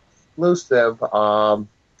exclusive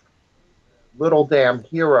Little Damn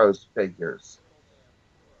Heroes figures,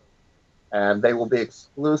 and they will be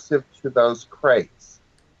exclusive to those crates.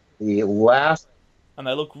 And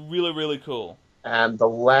they look really, really cool. And they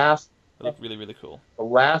look really, really cool. The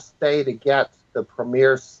last day to get the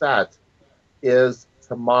premiere set is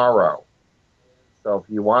tomorrow. So if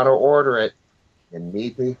you want to order it, you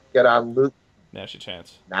need to get on Loot. Now's your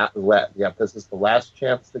chance. This is the last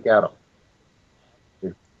chance to get them.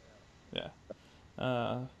 Yeah.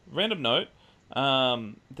 Random note.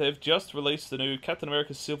 They've just released the new Captain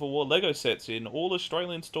America Civil War Lego sets in all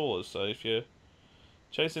Australian stores. So if you're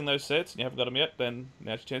chasing those sets and you haven't got them yet, then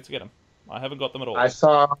now's your chance to get them. I haven't got them at all. They're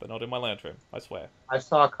not in my lounge room, I swear. I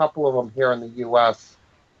saw a couple of them here in the U.S.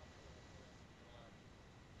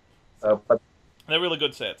 But they're really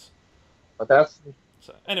good sets. But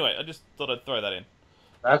so anyway, I just thought I'd throw that in.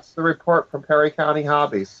 That's the report from Perry County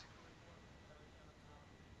Hobbies.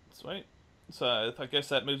 Sweet. So I guess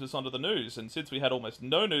that moves us on to the news. And since we had almost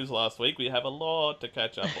no news last week, we have a lot to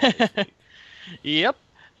catch up on this week. Yep.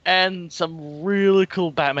 And some really cool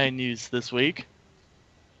Batman news this week.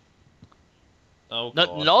 Oh,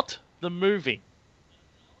 God. Not the movie.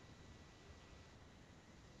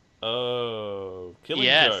 Oh, Killing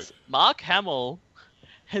Joke. Mark Hamill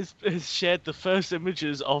has shared the first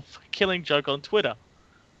images of Killing Joke on Twitter.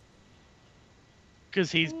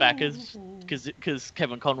 Because he's back as... Because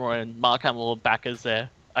Kevin Conroy and Mark Hamill are back as their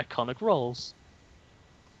iconic roles.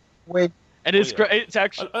 Wait. And it's great. It's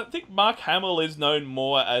actually... I think Mark Hamill is known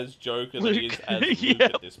more as Joker than he is as Luke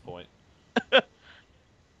at this point.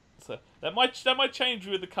 So that might change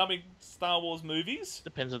with the coming Star Wars movies.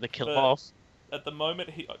 Depends on the kill off. At the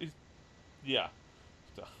moment, he's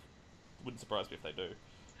wouldn't surprise me if they do.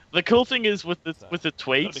 The cool thing is with the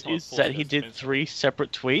tweets is that he did 3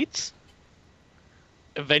 separate tweets,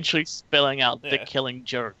 eventually spelling out the Killing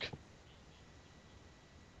Joke.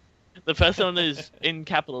 The first one is in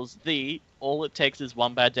capitals. All it takes is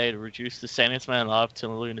one bad day to reduce the saniest man alive to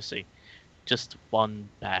lunacy. Just one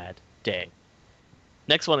bad day.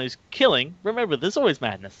 Next one is killing. Remember, there's always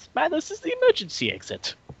madness. Madness is the emergency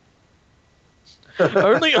exit.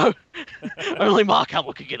 Only Mark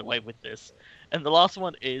Hamill could get away with this. And the last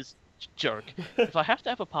one is jerk. If I have to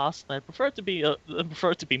have a pass, then I prefer it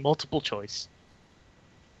to be multiple choice.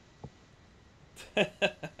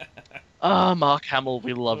 Mark Hamill,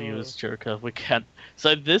 we love you as Joker. We can't.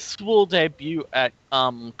 So this will debut at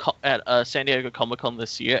San Diego Comic-Con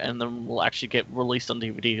this year, and then will actually get released on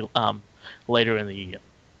DVD later in the year.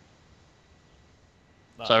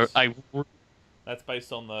 Nice. So that's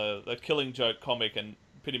based on the Killing Joke comic, and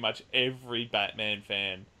pretty much every Batman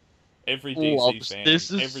fan, every DC fan,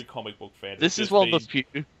 every comic book fan. This is one of the few.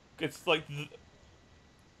 It's like the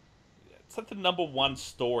number one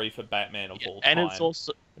story for Batman of all time. And it's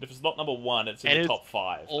also, and if it's not number one, it's in the top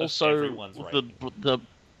 5. Also, everyone's the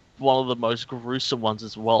one of the most gruesome ones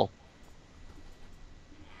as well.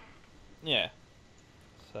 Yeah.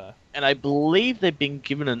 So. And I believe they've been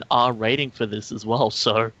given an R rating for this as well.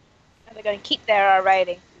 So. And they're going to keep their R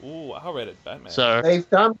rating. Ooh, R-rated Batman. So they've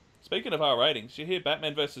done. Speaking of R ratings, you hear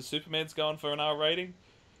Batman vs Superman's going for an R rating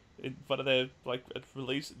in front of their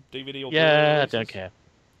release DVD or I don't care.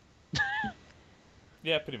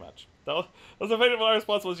 Yeah, pretty much. That was the thing. My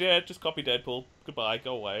response was, "Yeah, just copy Deadpool. Goodbye,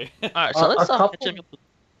 go away." All right, so let's start catching up.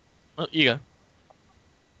 You go.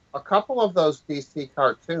 A couple of those DC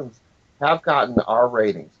cartoons have gotten R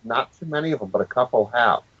ratings. Not too many of them, but a couple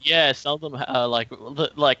have. Yeah, some of them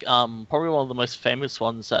probably one of the most famous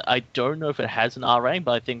ones that I don't know if it has an R rating,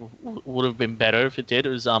 but I think would have been better if it did. It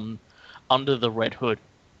was Under the Red Hood,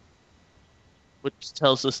 which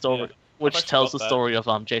tells the story. Yeah. which tells the story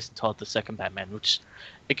of Jason Todd, the second Batman, which,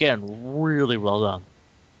 again, really well done.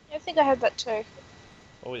 I think I heard that too.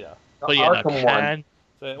 Oh yeah. But yeah, no, can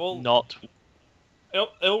not.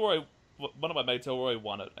 Elroy, one of my mates, Elroy,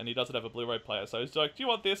 won it, and he doesn't have a Blu-ray player, so he's like, "Do you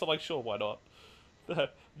want this?" I'm like, "Sure, why not?"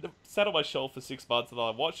 Sat on my shelf for 6 months, and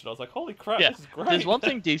I watched it. I was like, "Holy crap, this is great!" There's one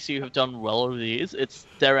thing DC have done well over the years. It's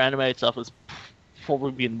their animated stuff has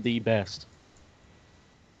probably been the best.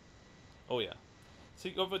 Oh yeah.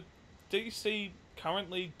 See, over DC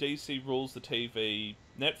currently, DC rules the TV.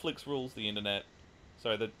 Netflix rules the internet.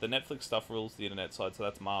 Sorry, the Netflix stuff rules the internet side, so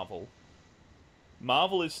that's Marvel.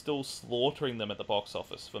 Marvel is still slaughtering them at the box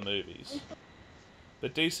office for movies.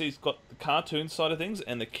 But DC's got the cartoon side of things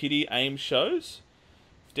and the kiddie AIM shows.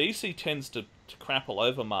 DC tends to crap all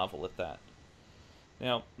over Marvel at that.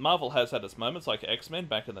 Now, Marvel has had its moments, like X-Men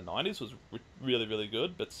back in the 90s was really, really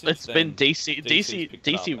good, but since then...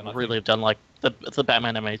 DC really have done, like, the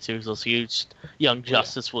Batman animated series was huge. Young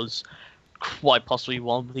Justice was quite possibly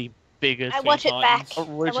one of the biggest... I want it back.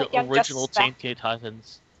 Original Teen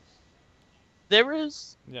Titans. There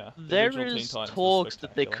is talks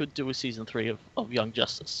that they could do a season 3 of Young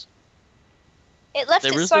Justice. It left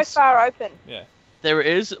it so far open. Yeah. There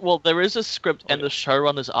is a script, and the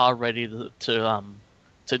showrunners are ready to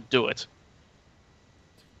do it.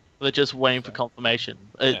 They're just waiting for confirmation.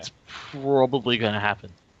 It's probably going to happen.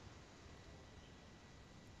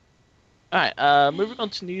 Alright, moving on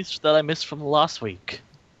to news that I missed from last week.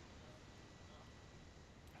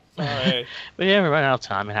 Sorry. But yeah, we ran out of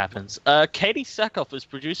time, it happens. Katie Sackhoff is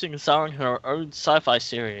producing and starring her own sci-fi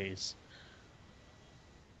series.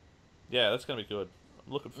 Yeah, that's going to be good.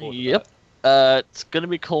 I'm looking forward to that. It's going to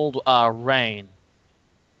be called Rain.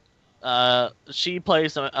 She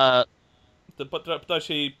plays... But does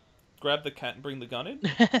she grab the cat and bring the gun in?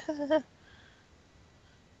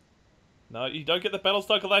 No, you don't get the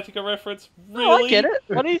Battlestar Galactica reference? Really? No, I get it.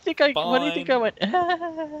 What do you think I went...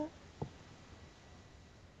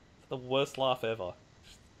 The worst laugh ever.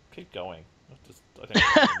 Just keep going. I think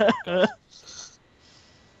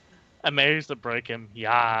Amazed to break him.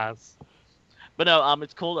 Yes. But no,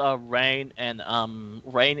 it's called Rain, and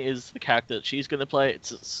Rain is the character that she's going to play.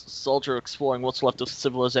 It's a soldier exploring what's left of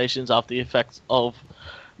civilizations after the effects of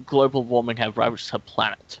global warming have ravaged her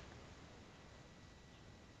planet.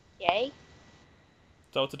 Yay.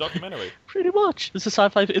 So it's a documentary. Pretty much.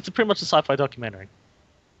 It's pretty much a sci-fi documentary.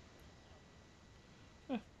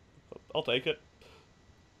 I'll take it.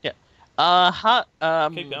 Yeah.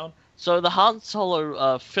 Keep going. So the Han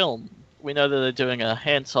Solo film, we know that they're doing a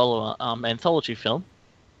Han Solo anthology film,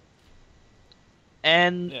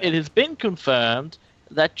 and it has been confirmed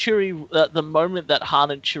that the moment that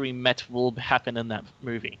Han and Chewie met will happen in that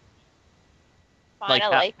movie.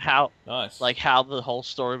 Finally. Like how nice. Like how the whole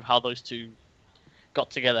story of how those two got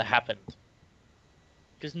together happened.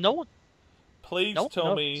 Because no one. Please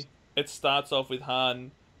tell me it starts off with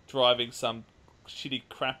Han driving some shitty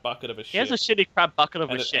crap bucket of a ship. He has a shitty crap bucket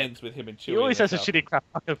of a ship. And it ends with him and Chewie. He always has a shitty crap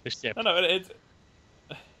bucket of a ship. No, it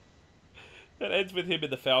ends with him in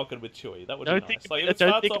the Falcon with Chewie. That would be nice. Like, it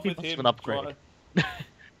starts off with him. An upgrade.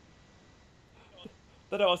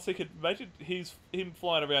 No, I was thinking, imagine him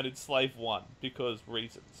flying around in Slave 1 because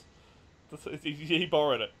reasons. He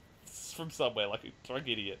borrowed it from somewhere like a drunk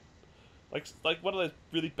idiot. Like one of those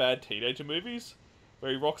really bad teenager movies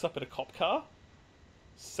where he rocks up in a cop car.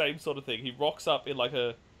 Same sort of thing. He rocks up in like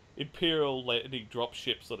a Imperial landing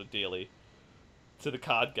dropship sort of dealie to the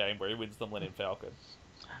card game where he wins the Millennium Falcon.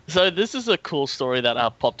 So this is a cool story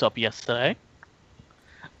that popped up yesterday.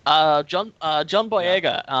 John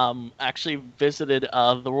Boyega actually visited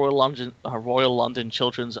the Royal London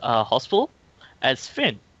Children's Hospital as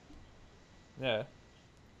Finn. Yeah.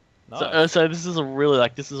 Nice. So this is a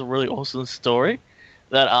really awesome story.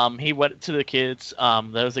 That he went to the kids.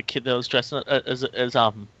 There was a kid that was dressed as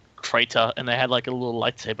Traitor, and they had like a little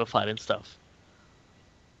lightsaber fight and stuff.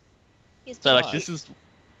 So like this is,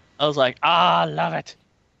 I was like, I love it.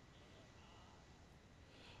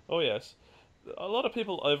 Oh yes, a lot of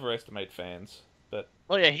people overestimate fans, but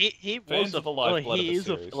he fans was of the lifeblood of the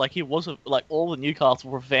series. He was all the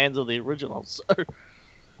Newcastle were fans of the originals. So.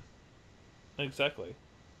 Exactly.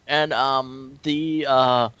 And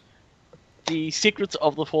the Secrets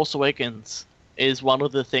of the Force Awakens is one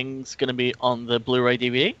of the things going to be on the Blu-ray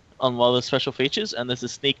DVD on one of the special features, and there's a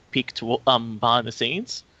sneak peek to behind the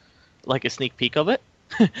scenes, like a sneak peek of it.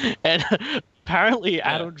 And apparently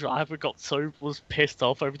Adam Driver was pissed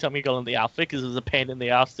off every time he got on the outfit because it was a pain in the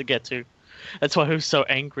ass to get to. That's why he was so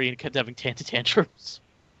angry and kept having tantrums.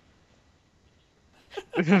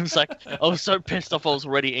 It was like, I was so pissed off I was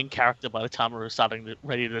already in character by the time we were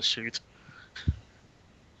ready to shoot.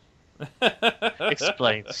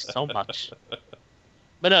 Explains so much.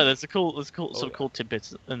 But no, there's some cool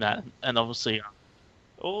tidbits in that, and obviously.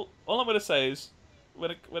 All I'm gonna say is,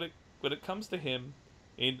 when it comes to him,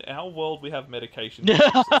 in our world we have medication.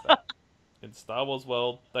 In Star Wars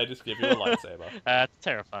world, they just give you a lightsaber. That's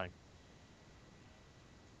terrifying.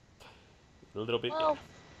 A little bit. Well,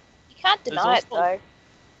 you can't deny it though.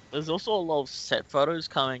 There's also a lot of set photos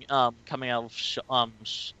coming out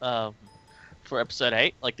of for episode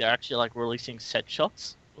 8. Like they're actually like releasing set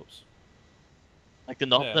shots. Oops. Like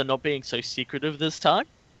they're not being so secretive this time.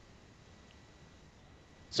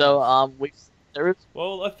 So there is.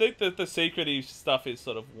 Well, I think that the secretive stuff is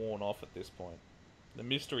sort of worn off at this point. The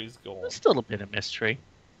mystery's gone. There's still a bit of mystery.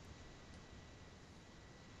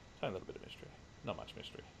 A little bit of mystery. Not much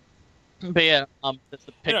mystery. But yeah, there's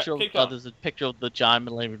a picture. Anyway, there's a picture of the giant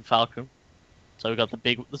Millennium Falcon. So we got the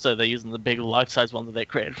big. So they're using the big life-size one that they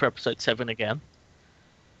created for episode 7 again.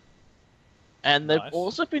 And they've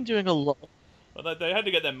also been doing a lot. Well, they had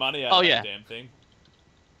to get their money out of that damn thing.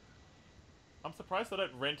 I'm surprised they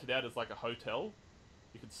don't rent it out as like a hotel.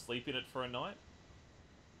 You could sleep in it for a night.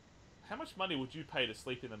 How much money would you pay to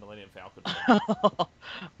sleep in the Millennium Falcon?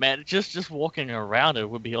 Man, just walking around it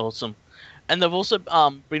would be awesome. And they've also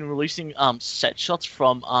been releasing set shots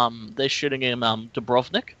from they're shooting in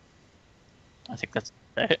Dubrovnik. I think that's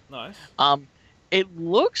it. Nice.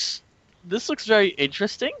 This looks very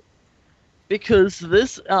interesting because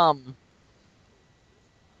this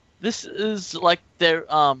is like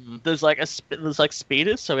there's like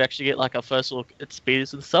speeders, so we actually get like a first look at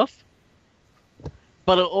speeders and stuff.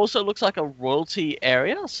 But it also looks like a royalty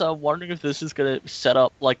area, so I'm wondering if this is going to set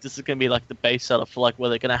up like this is going to be like the base setup for like where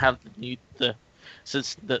they're going to have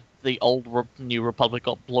since the old New Republic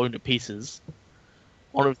got blown to pieces. I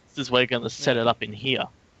wonder if this is where they're going to set it up in here,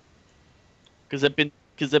 because there've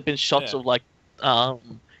been shots of like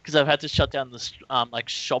because I've had to shut down the like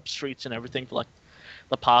shop streets and everything for like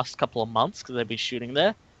the past couple of months because they've been shooting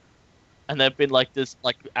there. And there've been like this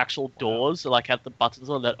like actual doors that like have the buttons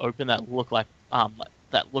on that open that look like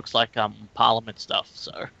Parliament stuff.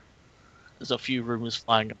 So there's a few rumors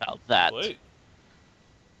flying about that. Sweet.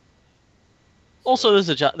 Also,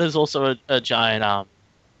 there's also a giant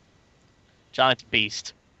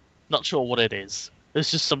beast. Not sure what it is.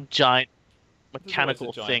 There's just some giant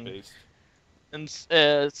mechanical thing. Beast. And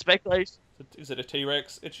speculation. Is it a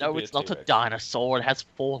T-Rex? No, it's not a dinosaur. It has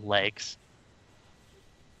 4 legs.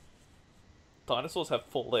 Dinosaurs have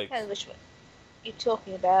 4 legs. I don't know which one you're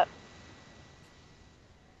talking about.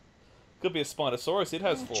 Could be a Spinosaurus. It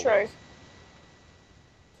has 4 True. legs.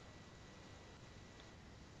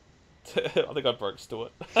 I think I broke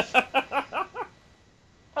Stuart.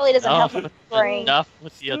 Probably doesn't help with the brain. Enough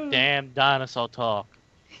with your damn dinosaur talk.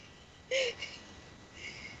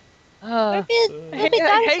 I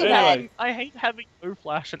hate having No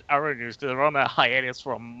Flash and Arrow News because they're on a hiatus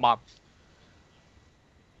for a month.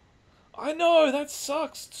 I know, that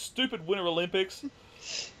sucks. Stupid Winter Olympics.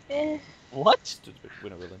 What? Stupid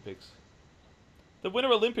Winter Olympics. The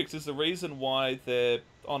Winter Olympics is the reason why they're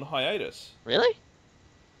on hiatus. Really?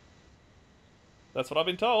 That's what I've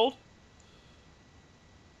been told.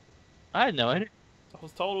 I had no idea. I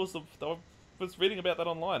was told I was reading about that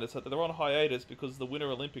online. It's that they're on hiatus because the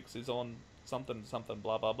Winter Olympics is on something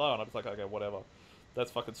blah blah blah, and I was like, okay, whatever.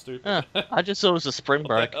 That's fucking stupid. I just thought it was a spring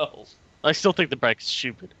break. I still think the break's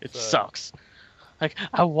stupid. It sucks. Like,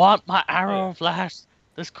 I want my Arrow Flash.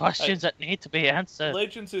 There's questions that need to be answered.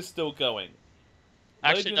 Legends is still going.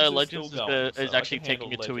 Actually, no, Legends is actually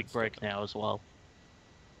taking a 2-week break now as well.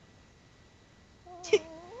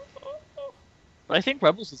 But I think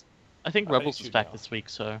Rebels is back this week,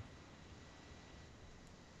 so.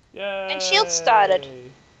 Yeah. And Shield started.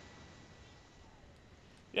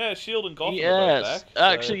 Yeah, Shield and Gotham are both back. So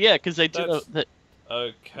actually, yeah, because they did.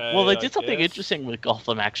 Okay. Well, they did something interesting with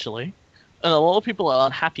Gotham, actually, and a lot of people are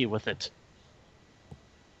unhappy with it.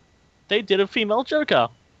 They did a female Joker.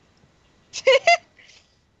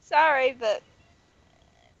 Sorry, but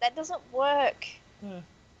that doesn't work. Yeah.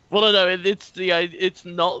 Well, no, it's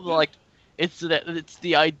not like it's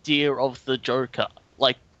the idea of the Joker,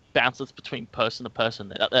 like bounces between person to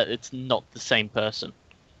person. It's not the same person.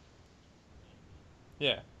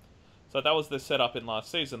 Yeah. So that was the setup in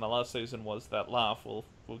last season. The last season was that laugh will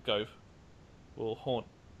haunt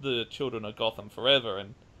the children of Gotham forever,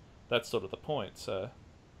 and that's sort of the point. So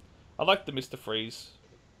I like the Mr. Freeze.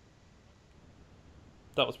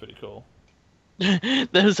 That was pretty cool.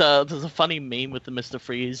 There's a funny meme with the Mr.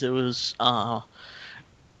 Freeze. It was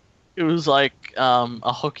like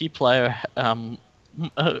a hockey player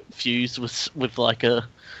fused with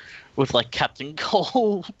Captain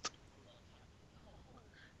Cold.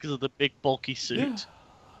 because of the big bulky suit. Yeah.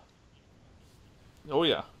 Oh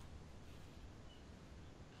yeah.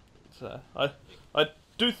 So I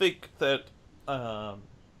do think that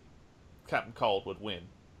Captain Cold would win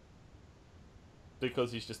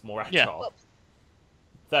because he's just more agile. Yeah.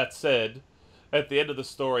 That said, at the end of the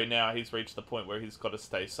story now, he's reached the point where he's got to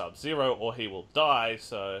stay Sub-Zero or he will die.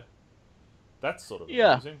 So that's sort of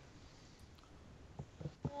amusing.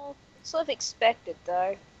 Well, sort of expected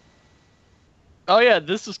though. Oh yeah,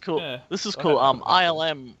 this is cool. Yeah, this is cool.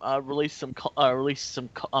 ILM released some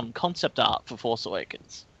concept art for Force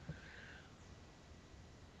Awakens.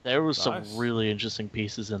 There was some really interesting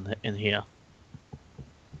pieces in here.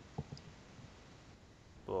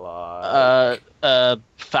 Like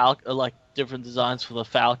like different designs for the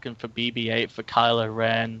Falcon, for BB-8, for Kylo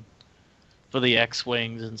Ren, for the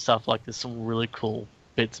X-wings and stuff like this. Some really cool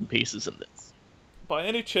bits and pieces in this. By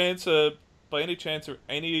any chance, are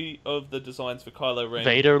any of the designs for Kylo Ren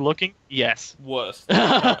Vader looking? Yes. Worse. No.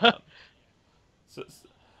 I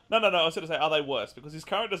was going to say, are they worse? Because his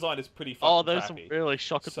current design is pretty fucking there's crappy. some really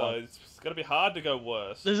shocking So it's going to be hard to go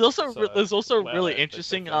worse. There's also really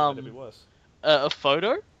interesting a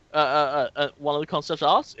photo. One of the concept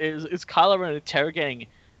arts is Kylo Ren interrogating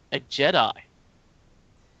a Jedi.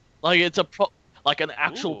 Like it's an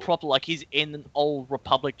actual proper, like he's in an old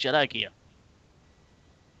Republic Jedi gear.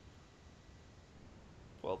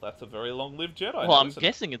 Well, that's a very long-lived Jedi. Well, I'm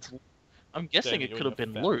guessing it could have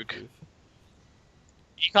been Luke.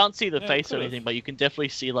 You can't see the face or anything, but you can definitely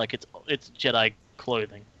see like it's Jedi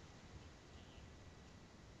clothing.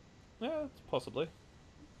 Yeah, possibly.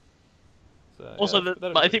 So, also,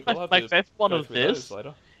 I think my favorite one of this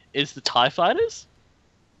is the TIE Fighters.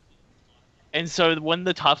 And so when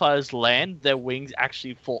the TIE Fighters land, their wings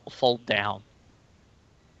actually fall down.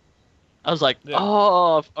 I was like,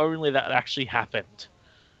 oh, if only that actually happened.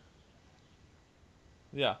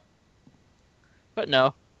 Yeah. But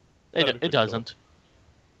no, it doesn't.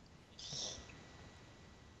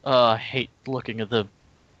 I hate looking at the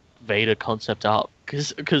Vader concept art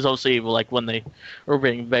because obviously, like when they were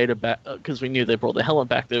bringing Vader back, because we knew they brought the helmet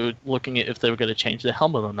back, they were looking at if they were going to change the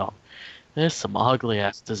helmet or not. There's some ugly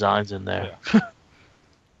ass designs in there. Yeah.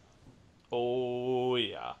 Oh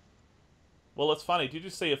yeah. Well, it's funny. Did you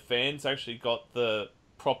see if fans actually got the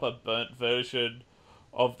proper burnt version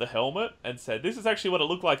of the helmet and said this is actually what it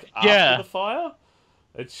looked like after the fire?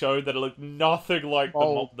 It showed that it looked nothing like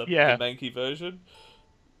the manky version.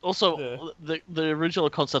 Also, the original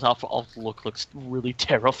concept art for Look looks really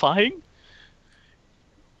terrifying.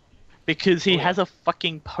 Because he has a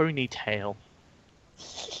fucking ponytail.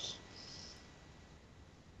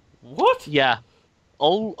 What? Yeah.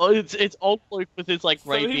 It's old Luke with his like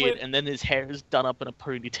grey beard, and then his hair is done up in a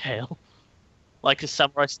ponytail. like a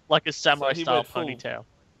samurai style ponytail.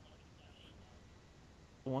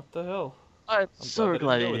 What the hell? I'm so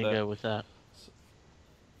glad they didn't go with that.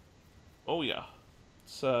 Oh yeah.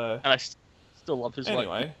 So. And I still love his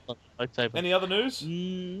lightsaber. Any other news?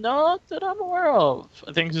 Not that I'm aware of.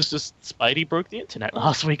 I think it's just Spidey broke the internet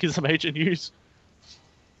last week is the major news.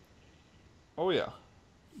 Oh yeah.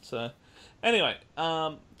 So, anyway,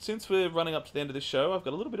 since we're running up to the end of this show, I've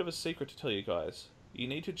got a little bit of a secret to tell you guys. You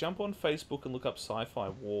need to jump on Facebook and look up Sci-Fi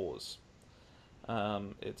Wars.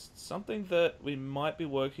 It's something that we might be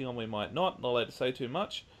working on, we might not. Not allowed to say too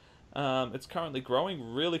much. It's currently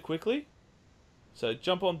growing really quickly. So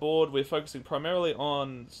jump on board. We're focusing primarily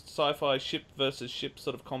on sci-fi ship versus ship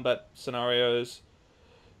sort of combat scenarios.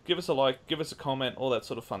 Give us a like, give us a comment, all that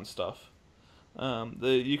sort of fun stuff.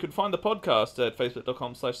 You can find the podcast at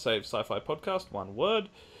facebook.com/SaveSyFy one word.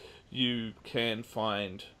 You can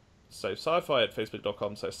find Save Sci-Fi at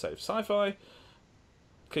facebook.com/SaveSyFy.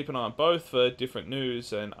 Keep an eye on both for different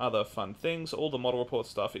news and other fun things. All the model report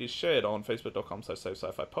stuff is shared on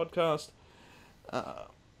facebook.com/SaveSyFy podcast.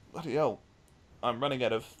 Bloody hell. I'm running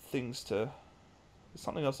out of things to... There's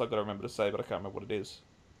something else I've got to remember to say, but I can't remember what it is.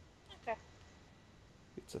 Okay.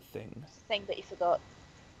 It's a thing. It's a thing that you forgot.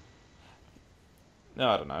 No,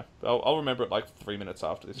 I don't know. I'll remember it like 3 minutes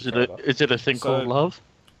after this. Is it a thing called love?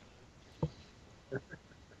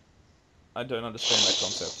 I don't understand that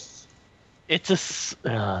concept. It's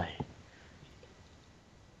a...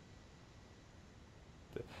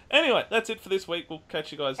 Anyway, that's it for this week. We'll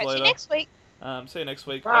catch you guys later. See you next week. See you next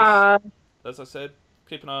week. Bye. As I said,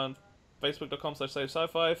 keep an eye on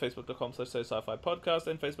facebook.com/SaveSyFy, facebook.com/SaveSyFy podcast,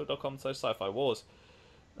 and facebook.com/SciFi Wars.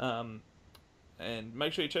 And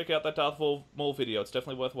make sure you check out that Darth Maul video. It's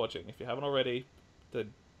definitely worth watching. If you haven't already,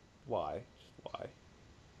 then why? Bye.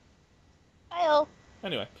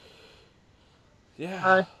 Anyway. Yeah.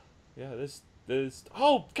 Hi. Yeah, there's...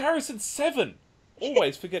 Oh, Garrison 7!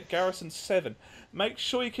 always forget Garrison 7. Make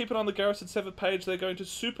sure you keep it on the Garrison 7 page. They're going to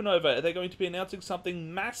Supernova. They're going to be announcing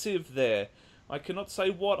something massive there. I cannot say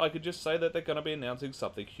what. I could just say that they're going to be announcing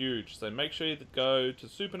something huge. So make sure you go to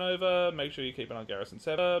Supernova. Make sure you keep it on Garrison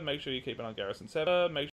 7. Make sure you keep it on Garrison 7. Make